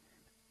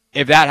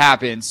 If that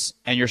happens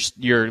and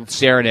you're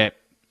staring at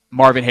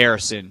Marvin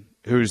Harrison,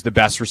 who's the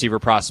best receiver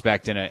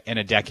prospect in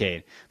a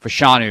decade,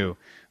 Fashanu,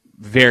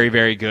 very,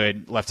 very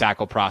good left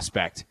tackle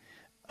prospect,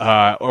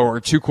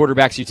 or two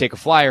quarterbacks you take a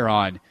flyer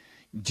on,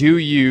 do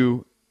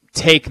you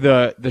take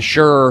the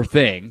surer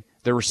thing,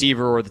 the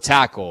receiver or the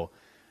tackle,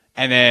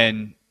 and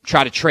then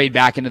try to trade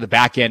back into the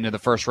back end of the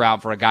first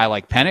round for a guy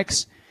like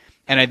Penix?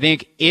 And I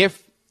think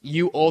if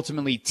you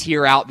ultimately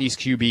tier out these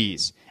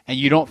QBs and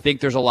you don't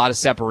think there's a lot of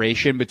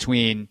separation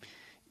between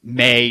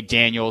May,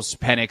 Daniels,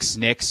 Penix,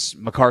 Nix,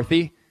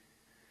 McCarthy,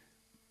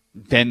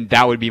 then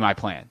that would be my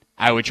plan.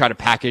 I would try to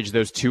package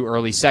those 2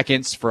 early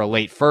seconds for a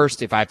late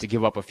first. If I have to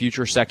give up a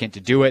future second to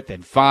do it,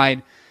 then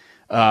fine.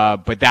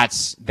 But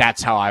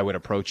that's how I would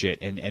approach it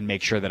and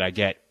make sure that I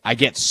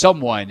get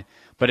someone,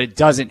 but it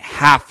doesn't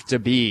have to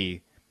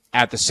be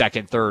at the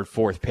 2nd, 3rd,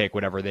 4th pick,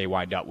 whatever they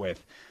wind up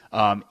with.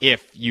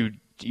 If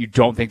you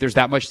don't think there's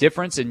that much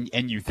difference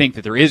and you think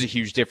that there is a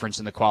huge difference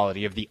in the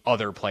quality of the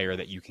other player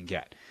that you can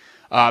get.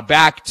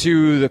 Back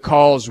to the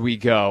calls we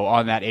go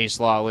on that Ace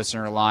Law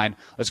listener line.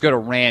 Let's go to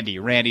Randy.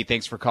 Randy,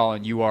 thanks for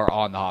calling. You are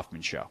on the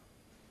Hoffman Show.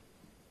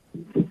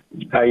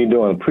 How you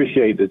doing?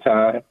 Appreciate the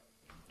time.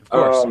 Of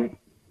course.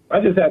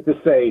 I just have to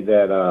say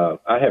that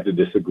I have to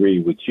disagree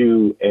with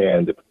you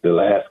and the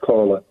last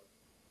caller.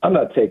 I'm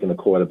not taking a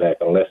quarterback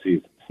unless his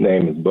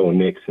name is Bo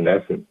Nix, and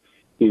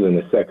he's in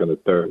the 2nd or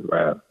 3rd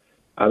round.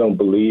 I don't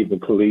believe in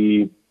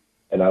Khalid,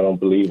 and I don't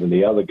believe in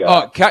the other guy.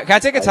 Oh, can I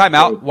take a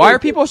timeout? Why are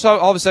people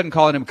all of a sudden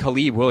calling him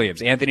Khalid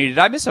Williams? Anthony, did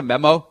I miss a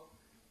memo?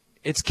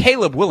 It's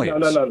Caleb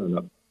Williams.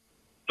 No.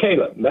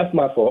 Caleb, that's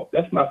my fault.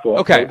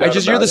 Okay,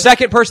 you're the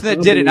second person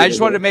that did it, and I just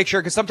wanted to make sure,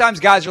 because sometimes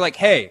guys are like,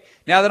 hey,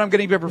 now that I'm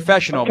going to be a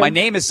professional, my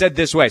name is said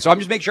this way. So I'm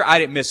just making sure I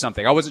didn't miss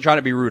something. I wasn't trying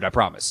to be rude, I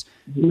promise.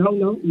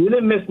 No, you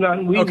didn't miss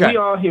nothing. We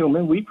are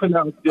human. We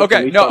pronounce differently.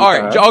 Okay, no, all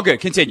right, all good.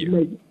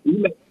 Continue.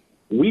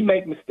 We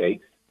make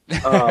mistakes.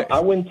 I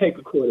wouldn't take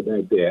a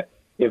quarterback there.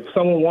 If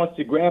someone wants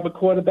to grab a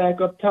quarterback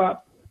up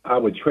top, I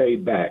would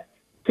trade back.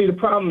 See, the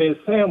problem is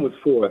Sam was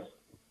forced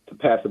to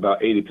pass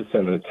about 80%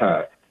 of the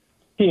time.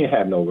 He didn't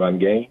have no run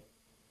game,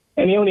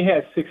 and he only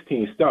had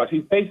 16 starts.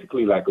 He's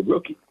basically like a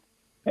rookie.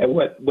 And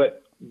what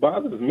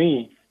bothers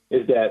me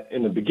is that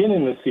in the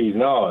beginning of the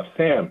season,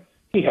 Sam,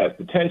 he has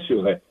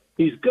potential.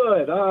 He's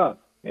good,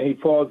 and he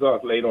falls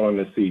off later on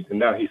in the season.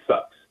 Now he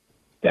sucks.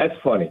 That's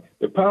funny.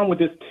 The problem with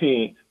this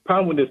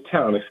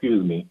town,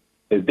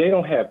 is they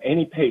don't have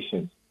any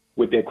patience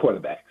with their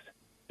quarterbacks.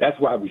 That's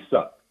why we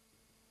suck.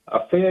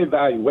 A fair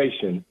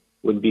evaluation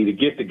would be to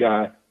get the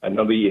guy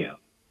another year.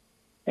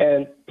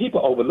 And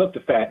people overlook the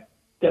fact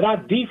that our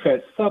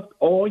defense sucked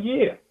all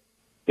year.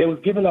 They was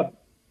giving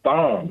up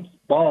bombs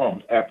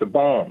after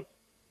bombs.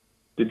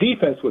 The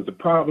defense was the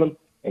problem,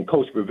 and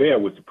Coach Rivera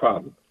was the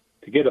problem.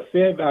 To get a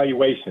fair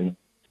evaluation,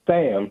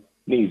 Sam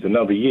needs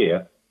another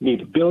year. Need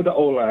to build the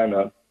O-line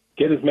up,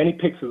 get as many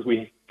picks as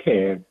we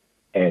can,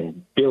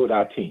 and build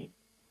our team.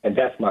 And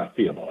that's my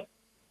feel on it.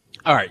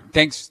 All right.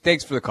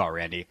 Thanks for the call,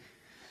 Randy.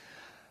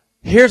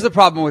 Here's the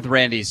problem with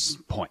Randy's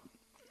point.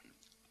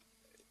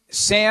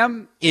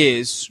 Sam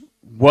is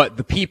what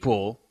the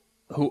people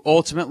who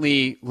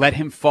ultimately let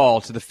him fall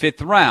to the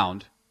 5th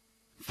round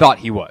thought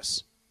he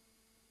was.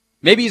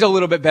 Maybe he's a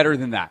little bit better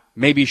than that.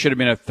 Maybe he should have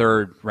been a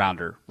 3rd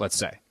rounder, let's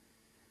say.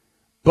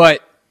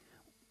 But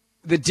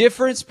the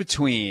difference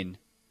between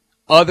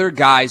other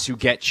guys who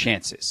get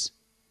chances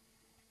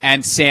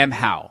and Sam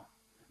Howell,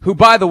 who,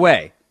 by the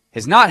way,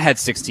 has not had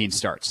 16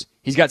 starts.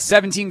 He's got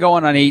 17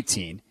 going on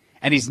 18,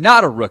 and he's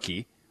not a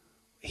rookie.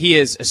 He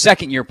is a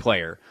second-year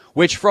player,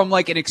 which from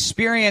like an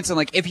experience and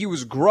like if he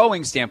was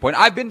growing standpoint,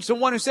 I've been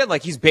someone who said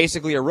like he's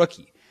basically a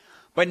rookie.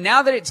 But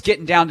now that it's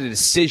getting down to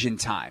decision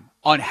time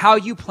on how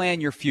you plan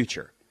your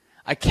future,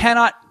 I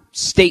cannot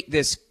state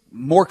this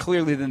more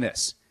clearly than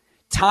this.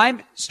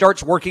 Time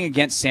starts working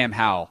against Sam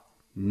Howell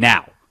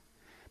now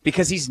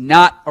because he's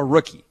not a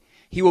rookie.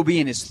 He will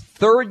be in his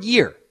 3rd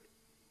year.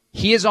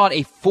 He is on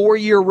a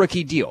 4-year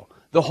rookie deal.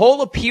 The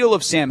whole appeal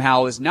of Sam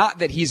Howell is not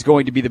that he's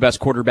going to be the best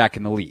quarterback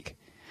in the league.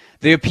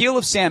 The appeal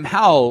of Sam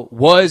Howell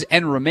was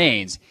and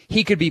remains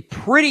he could be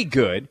pretty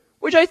good,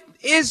 which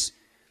is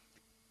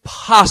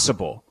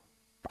possible.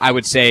 I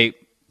would say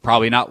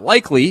probably not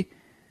likely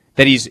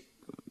that he's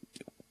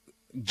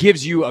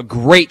gives you a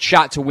great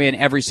shot to win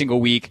every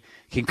single week,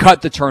 can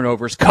cut the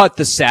turnovers, cut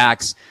the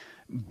sacks,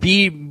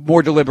 be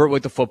more deliberate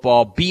with the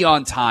football, be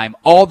on time,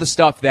 all the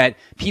stuff that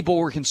people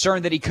were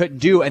concerned that he couldn't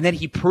do, and then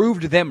he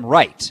proved them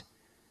right.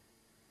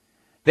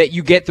 That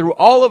you get through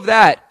all of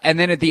that, and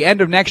then at the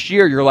end of next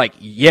year, you're like,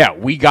 yeah,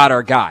 we got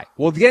our guy.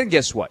 Well, then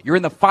guess what? You're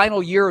in the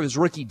final year of his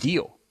rookie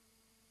deal.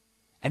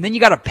 And then you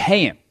got to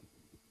pay him.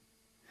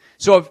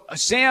 So if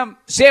Sam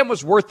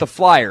was worth the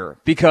flyer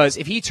because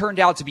if he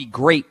turned out to be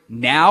great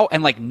now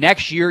and like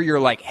next year, you're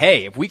like,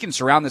 hey, if we can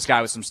surround this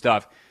guy with some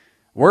stuff,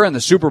 we're in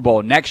the Super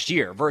Bowl next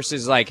year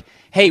versus like,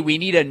 hey, we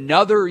need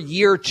another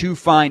year to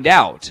find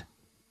out.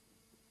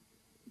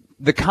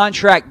 The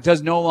contract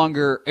is no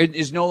longer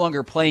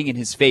playing in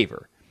his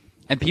favor.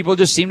 And people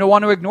just seem to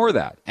want to ignore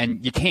that.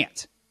 And you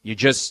can't. You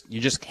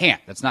just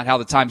can't. That's not how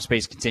the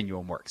time-space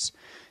continuum works.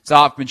 It's the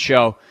Hoffman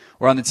Show.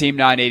 We're on the Team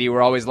 980.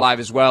 We're always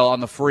live as well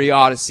on the free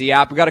Odyssey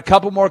app. We've got a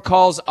couple more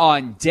calls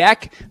on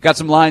deck. Got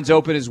some lines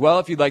open as well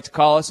if you'd like to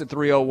call us at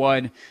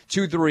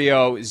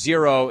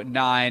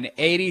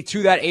 301-230-0980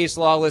 to that Ace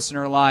Law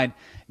listener line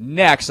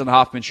next on the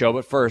Hoffman Show.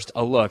 But first,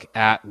 a look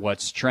at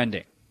what's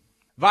trending.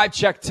 Vibe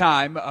check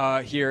time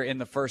here in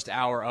the first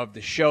hour of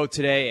the show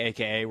today,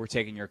 a.k.a. we're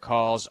taking your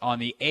calls on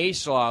the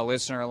Ace Law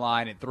listener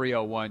line at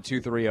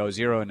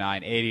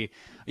 301-230-0980.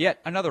 Yet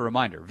another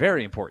reminder,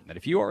 very important, that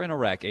if you are in a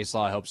wreck, Ace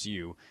Law helps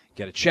you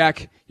get a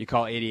check. You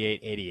call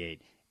 8888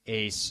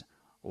 Ace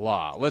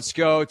Law. Let's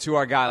go to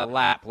our guy,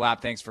 Lap.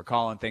 Lap, thanks for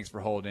calling. Thanks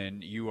for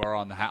holding. You are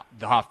on the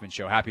Hoffman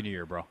Show. Happy New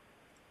Year, bro.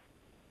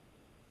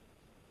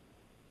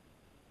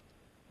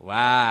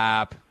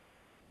 Lap.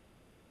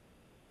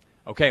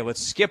 Okay,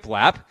 let's skip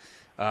Lap.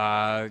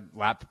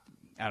 Lap,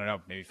 I don't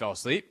know, maybe fell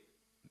asleep.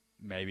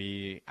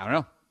 Maybe, I don't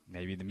know,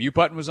 maybe the mute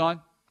button was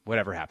on.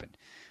 Whatever happened.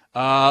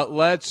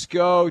 Let's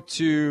go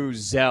to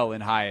Zell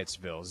in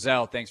Hyattsville.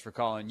 Zell, thanks for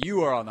calling.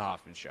 You are on the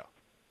Hoffman Show.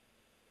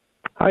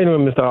 How you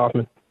doing, Mr.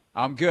 Hoffman?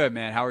 I'm good,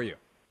 man. How are you?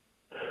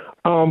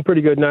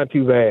 Pretty good, not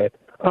too bad.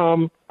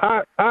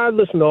 I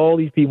listen to all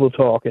these people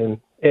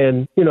talking,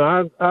 and, you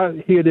know,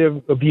 I hear their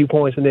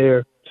viewpoints and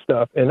their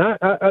stuff, and I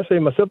say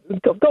to myself,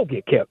 go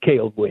get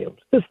Caleb Williams.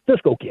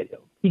 Just go get him.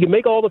 He can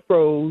make all the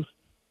throws.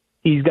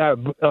 He's got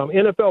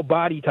NFL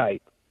body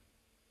type.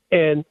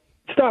 And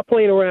stop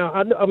playing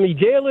around. I mean,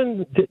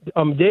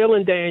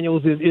 Jalen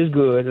Daniels is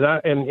good,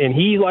 and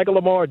he's like a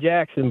Lamar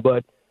Jackson,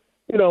 but,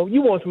 you know,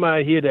 you want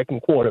somebody here that can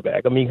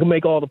quarterback. I mean, can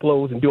make all the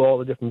plays and do all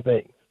the different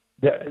things.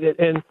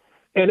 And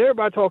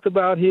everybody talks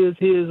about his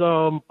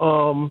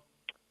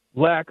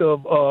lack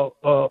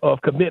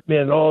of commitment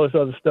and all this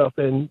other stuff,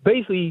 and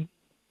basically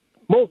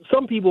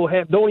some people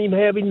don't even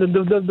have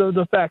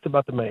the facts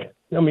about the man.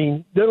 I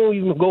mean, they don't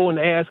even go and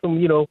ask him,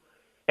 you know,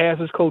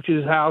 ask his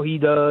coaches how he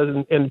does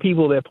and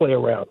people that play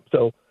around him.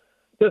 So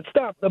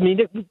stop. I mean,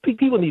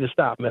 people need to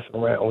stop messing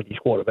around with these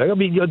quarterbacks. I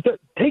mean,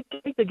 take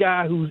the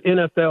guy who's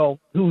NFL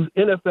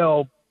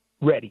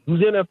ready,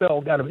 who's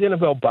got an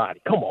NFL body.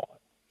 Come on.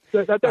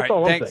 That's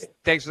all I'm saying.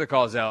 Thanks for the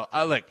call, Zell.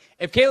 Look,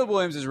 if Caleb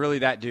Williams is really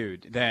that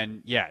dude,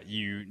 then, yeah,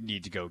 you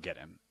need to go get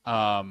him.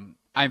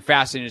 I'm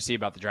fascinated to see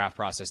about the draft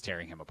process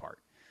tearing him apart.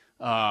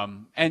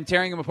 And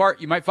tearing him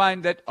apart, you might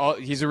find that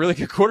he's a really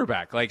good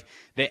quarterback. Like,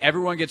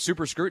 everyone gets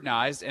super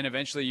scrutinized, and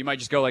eventually you might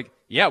just go like,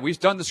 yeah, we've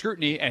done the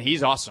scrutiny, and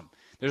he's awesome.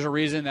 There's a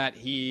reason that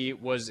he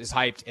was as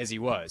hyped as he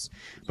was.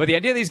 But the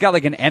idea that he's got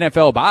like an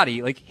NFL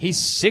body, like he's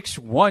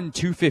 6'1",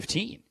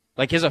 215.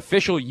 Like his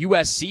official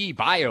USC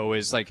bio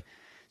is like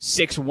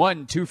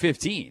 6'1",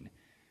 215.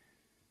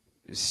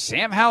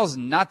 Sam Howell's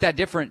not that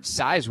different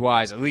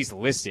size-wise, at least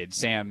listed.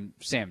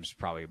 Sam's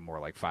probably more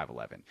like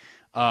 5'11".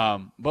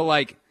 But,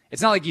 like,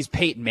 it's not like he's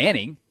Peyton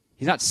Manning.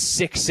 He's not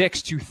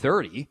 6'6",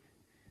 230.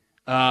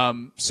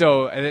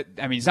 So, I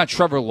mean, he's not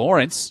Trevor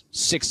Lawrence,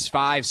 6'5",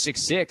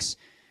 6'6",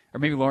 or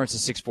maybe Lawrence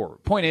is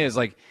 6'4". Point is,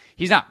 like,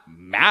 he's not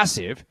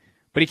massive,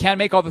 but he can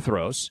make all the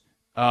throws.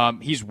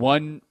 He's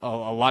won a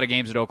lot of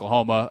games at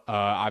Oklahoma.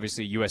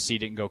 Obviously, USC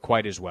didn't go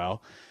quite as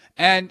well.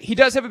 And he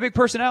does have a big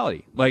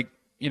personality. Like,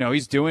 you know,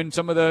 he's doing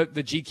some of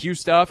the GQ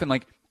stuff, and,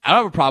 like, I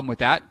don't have a problem with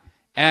that.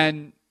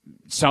 And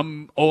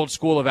some old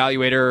school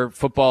evaluator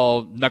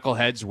football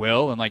knuckleheads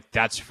will, and, like,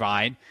 that's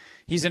fine.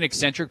 He's an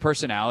eccentric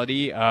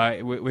personality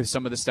with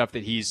some of the stuff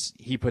that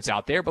he puts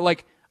out there. But,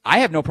 like, I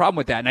have no problem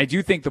with that. And I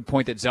do think the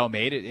point that Zell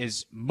made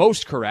is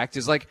most correct,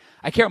 is, like,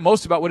 I care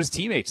most about what his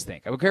teammates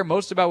think. I care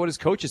most about what his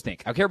coaches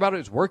think. I care about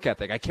his work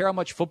ethic. I care how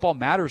much football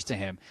matters to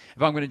him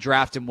if I'm going to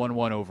draft him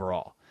 1-1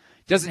 overall.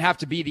 It doesn't have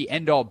to be the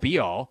end-all,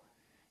 be-all.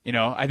 You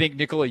know, I think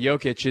Nikola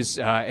Jokic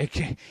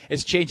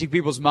is changing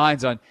people's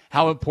minds on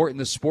how important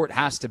the sport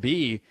has to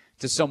be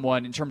to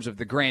someone in terms of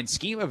the grand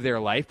scheme of their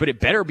life, but it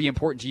better be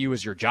important to you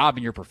as your job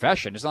and your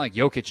profession. It's not like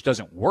Jokic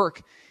doesn't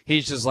work.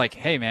 He's just like,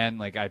 hey, man,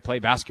 like, I play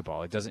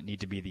basketball. It doesn't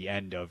need to be the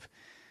end of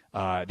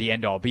the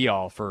end-all,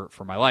 be-all for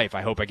my life.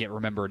 I hope I get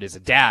remembered as a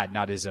dad,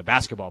 not as a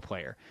basketball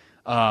player.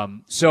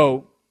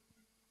 So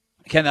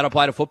can that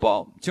apply to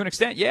football? To an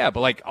extent, yeah.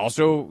 But, like,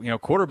 also, you know,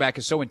 quarterback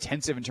is so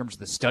intensive in terms of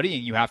the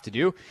studying you have to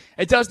do.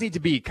 It does need to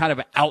be kind of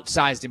an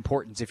outsized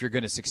importance if you're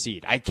going to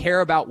succeed. I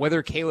care about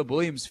whether Caleb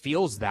Williams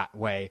feels that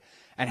way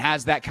and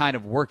has that kind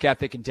of work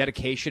ethic and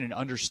dedication and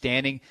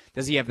understanding.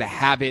 Does he have the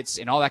habits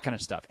and all that kind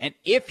of stuff? And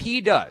if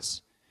he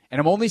does, and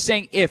I'm only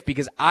saying if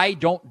because I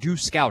don't do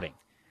scouting,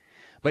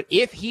 but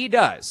if he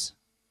does,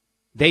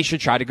 they should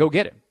try to go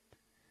get him.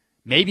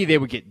 Maybe they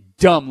would get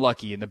dumb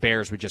lucky and the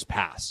Bears would just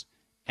pass.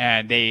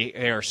 And they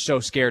are so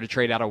scared to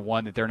trade out of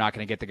one that they're not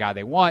going to get the guy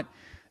they want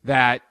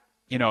that,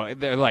 you know,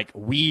 they're like,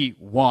 we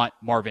want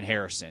Marvin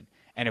Harrison.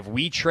 And if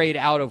we trade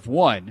out of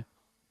one,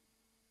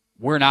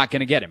 we're not going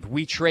to get him. If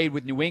we trade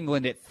with New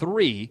England at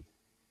 3,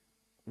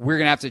 we're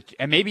going to have to –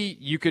 and maybe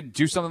you could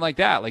do something like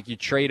that. Like you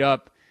trade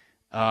up,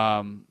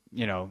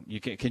 you know, you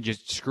can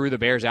just screw the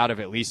Bears out of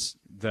at least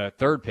the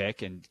 3rd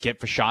pick and get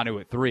Fashanu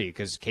at 3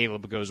 because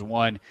Caleb goes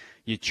 1.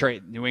 You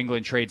trade New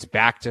England trades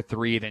back to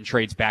 3, then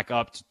trades back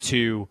up to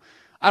 2.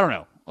 I don't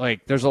know.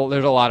 Like there's a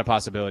lot of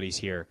possibilities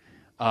here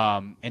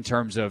in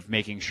terms of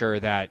making sure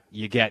that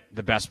you get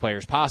the best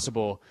players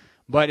possible.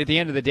 But at the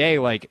end of the day,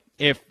 like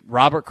if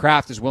Robert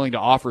Kraft is willing to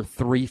offer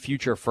 3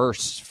 future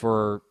firsts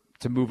to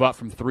move up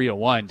from 3 to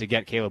 1 to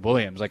get Caleb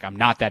Williams, like I'm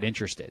not that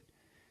interested.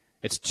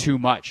 It's too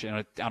much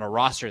on a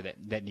roster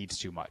that needs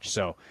too much.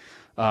 So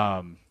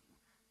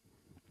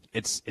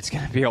it's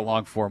going to be a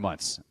long 4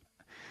 months.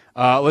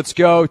 Let's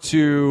go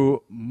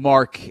to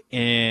Mark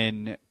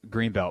in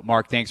Greenbelt.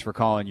 Mark, thanks for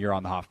calling. You're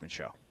on the Hoffman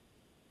Show.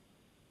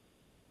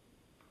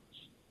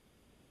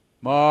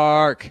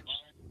 Mark.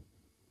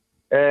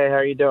 Hey, how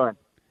are you doing?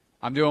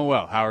 I'm doing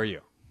well. How are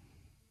you?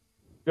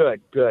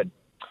 Good.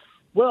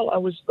 Well, I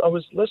was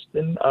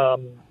listening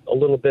a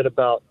little bit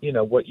about, you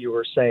know, what you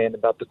were saying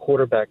about the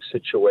quarterback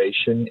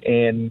situation.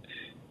 And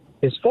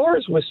as far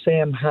as with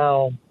Sam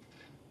Howell,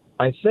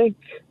 I think,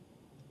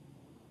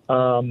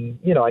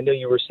 you know, I know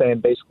you were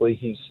saying basically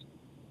he's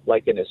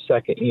like in his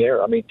 2nd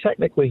year. I mean,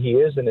 technically he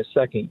is in his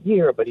 2nd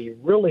year, but he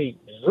really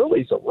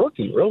is a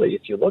rookie, really,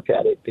 if you look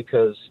at it,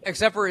 because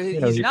except for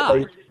he's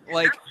not.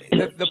 Like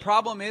the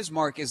problem is,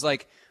 Mark, is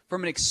like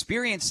from an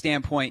experience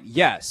standpoint,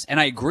 yes, and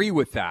I agree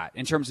with that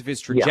in terms of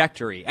his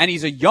trajectory. Yeah. And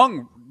he's a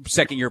young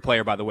 2nd-year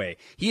player, by the way.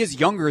 He is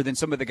younger than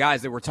some of the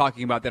guys that we're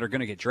talking about that are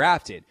going to get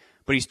drafted,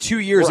 but he's 2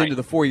 years into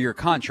the 4-year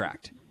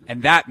contract,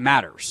 and that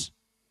matters.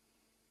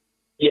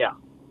 Yeah,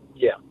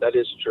 that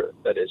is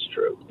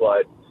true.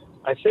 But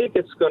I think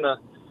it's going to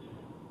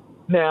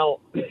 – now,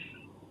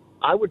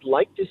 I would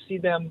like to see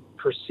them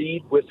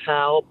proceed with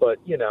Hal, but,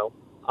 you know,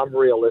 I'm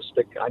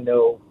realistic. I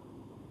know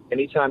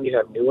anytime you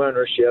have new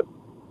ownership,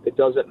 it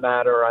doesn't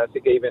matter. I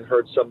think I even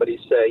heard somebody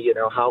say, you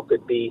know, Hal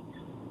could be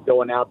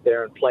going out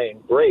there and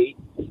playing great,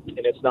 and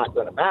it's not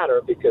going to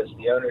matter because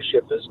the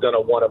ownership is going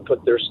to want to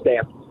put their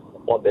stamp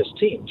on this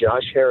team.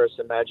 Josh Harris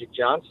and Magic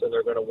Johnson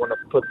are going to want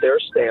to put their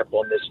stamp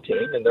on this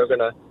team, and they're going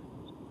to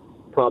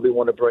probably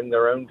want to bring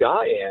their own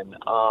guy in.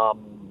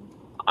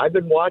 I've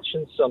been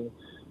watching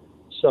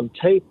some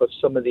tape of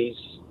some of these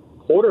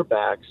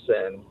quarterbacks,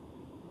 and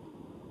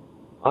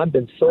I've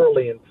been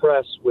thoroughly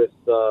impressed with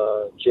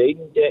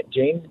James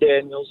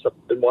Daniels.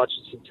 I've been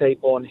watching some tape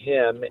on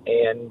him,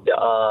 and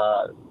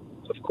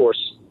of course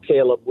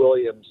Caleb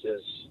Williams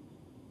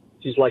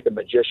he's like a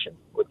magician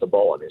with the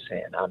ball in his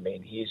hand. I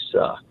mean,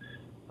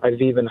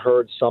 I've even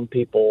heard some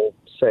people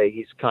say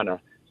he's kind of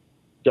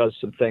does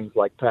some things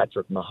like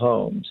Patrick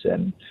Mahomes,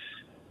 and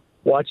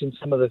watching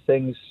some of the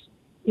things,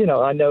 you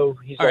know, I know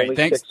he's all only right.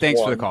 Thanks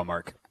 6'1". for the call,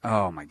 Mark.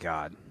 Oh my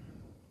God,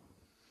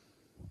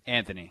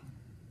 Anthony.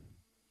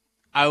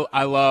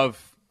 I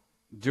love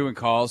doing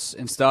calls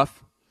and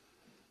stuff,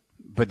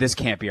 but this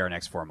can't be our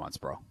next 4 months,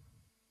 bro.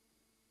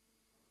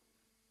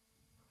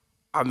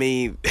 I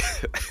mean,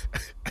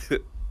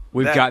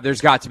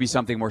 there's got to be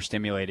something more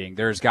stimulating.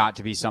 There's got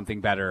to be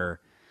something better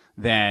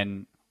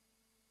than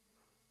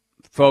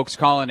fans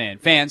calling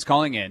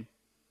in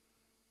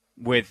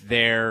with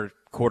their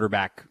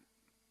quarterback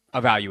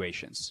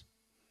evaluations.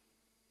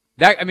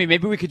 Maybe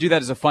we could do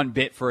that as a fun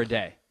bit for a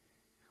day.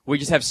 We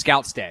just have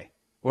Scouts Day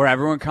where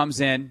everyone comes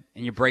in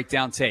and you break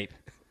down tape,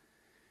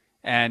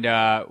 and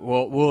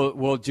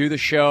we'll do the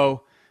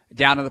show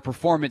down in the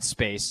performance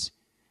space,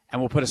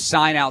 and we'll put a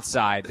sign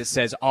outside that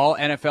says all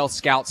NFL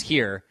scouts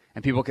here,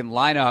 and people can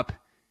line up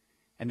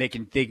and they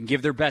can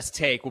give their best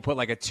take. We'll put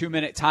like a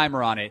 2-minute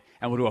timer on it,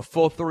 and we'll do a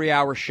full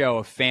 3-hour show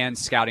of fans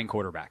scouting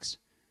quarterbacks.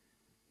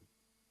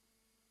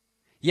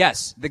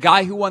 Yes, the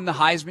guy who won the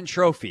Heisman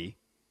Trophy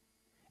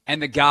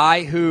and the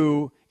guy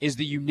who is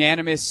the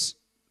unanimous,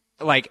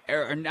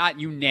 or not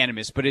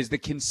unanimous, but is the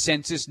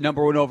consensus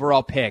number 1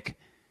 overall pick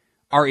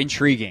are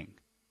intriguing.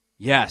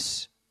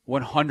 Yes,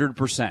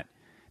 100%.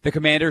 The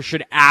Commanders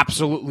should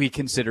absolutely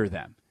consider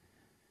them.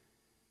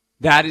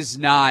 That is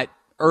not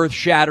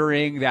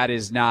earth-shattering. That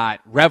is not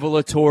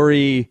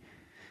revelatory.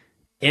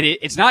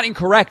 It's not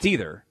incorrect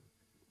either.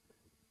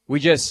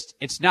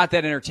 It's not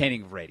that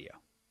entertaining of radio.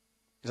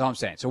 Is all I'm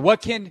saying. So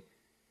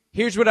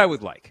here's what I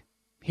would like.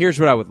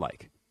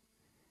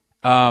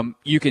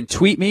 You can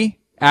tweet me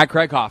at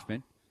Craig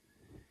Hoffman.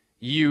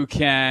 You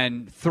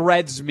can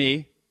threads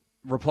me,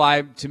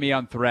 reply to me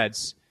on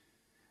threads,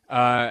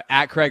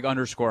 at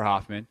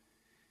Craig_Hoffman.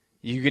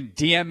 You can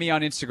DM me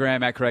on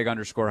Instagram at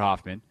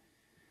Craig_Hoffman.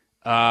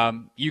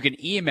 You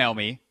can email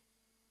me,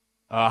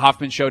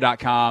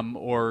 hoffmanshow.com,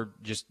 or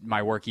just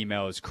my work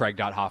email is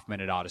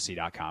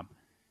craig.hoffman@odyssey.com.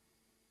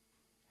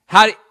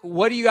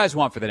 What do you guys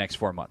want for the next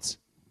 4 months?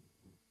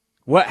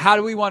 How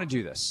do we want to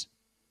do this?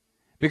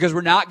 Because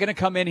we're not going to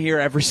come in here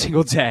every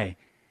single day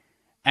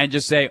and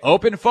just say,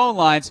 open phone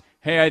lines.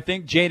 Hey, I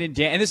think Jane and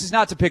Dan, and this is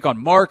not to pick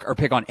on Mark or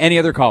pick on any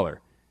other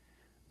caller.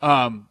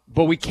 But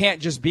we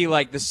can't just be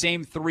like the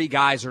same 3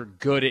 guys are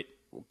good at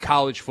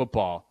college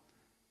football.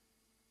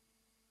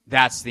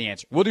 That's the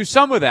answer. We'll do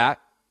some of that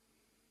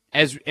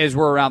as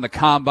we're around the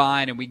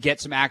combine and we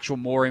get some actual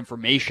more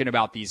information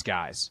about these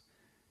guys.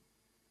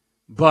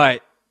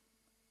 But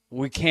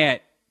we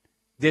can't,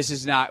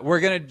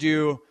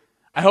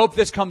 I hope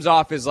this comes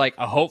off as like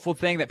a hopeful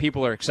thing that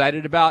people are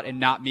excited about and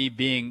not me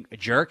being a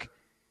jerk.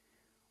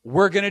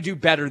 We're going to do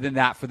better than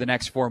that for the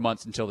next 4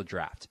 months until the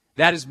draft.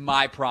 That is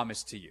my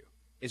promise to you,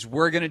 is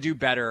we're going to do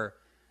better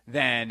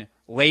than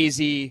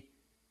lazy,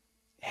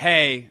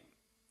 hey,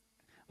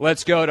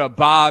 let's go to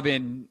Bob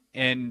in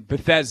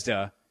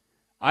Bethesda.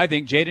 I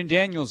think Jaden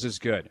Daniels is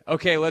good.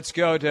 Okay, let's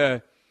go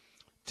to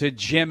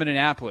Jim in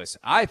Annapolis.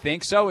 I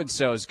think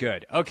so-and-so is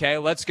good. Okay,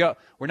 let's go.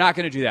 We're not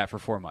going to do that for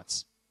 4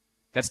 months.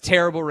 That's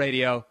terrible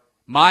radio.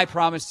 My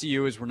promise to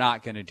you is we're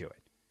not going to do it.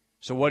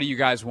 So what do you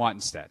guys want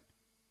instead?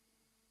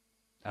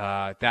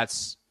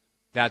 That's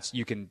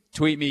you can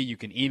tweet me, you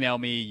can email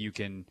me, you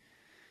can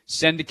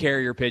send a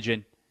carrier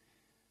pigeon,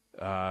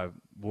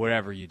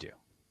 whatever you do.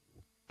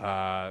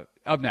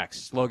 Up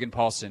next, Logan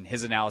Paulson,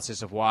 his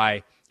analysis of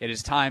why it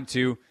is time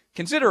to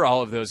consider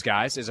all of those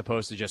guys as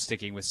opposed to just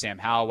sticking with Sam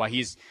Howell, why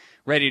he's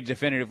ready to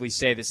definitively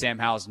say that Sam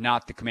Howell is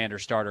not the Commander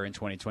starter in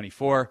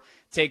 2024.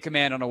 Take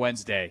command on a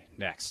Wednesday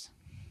next.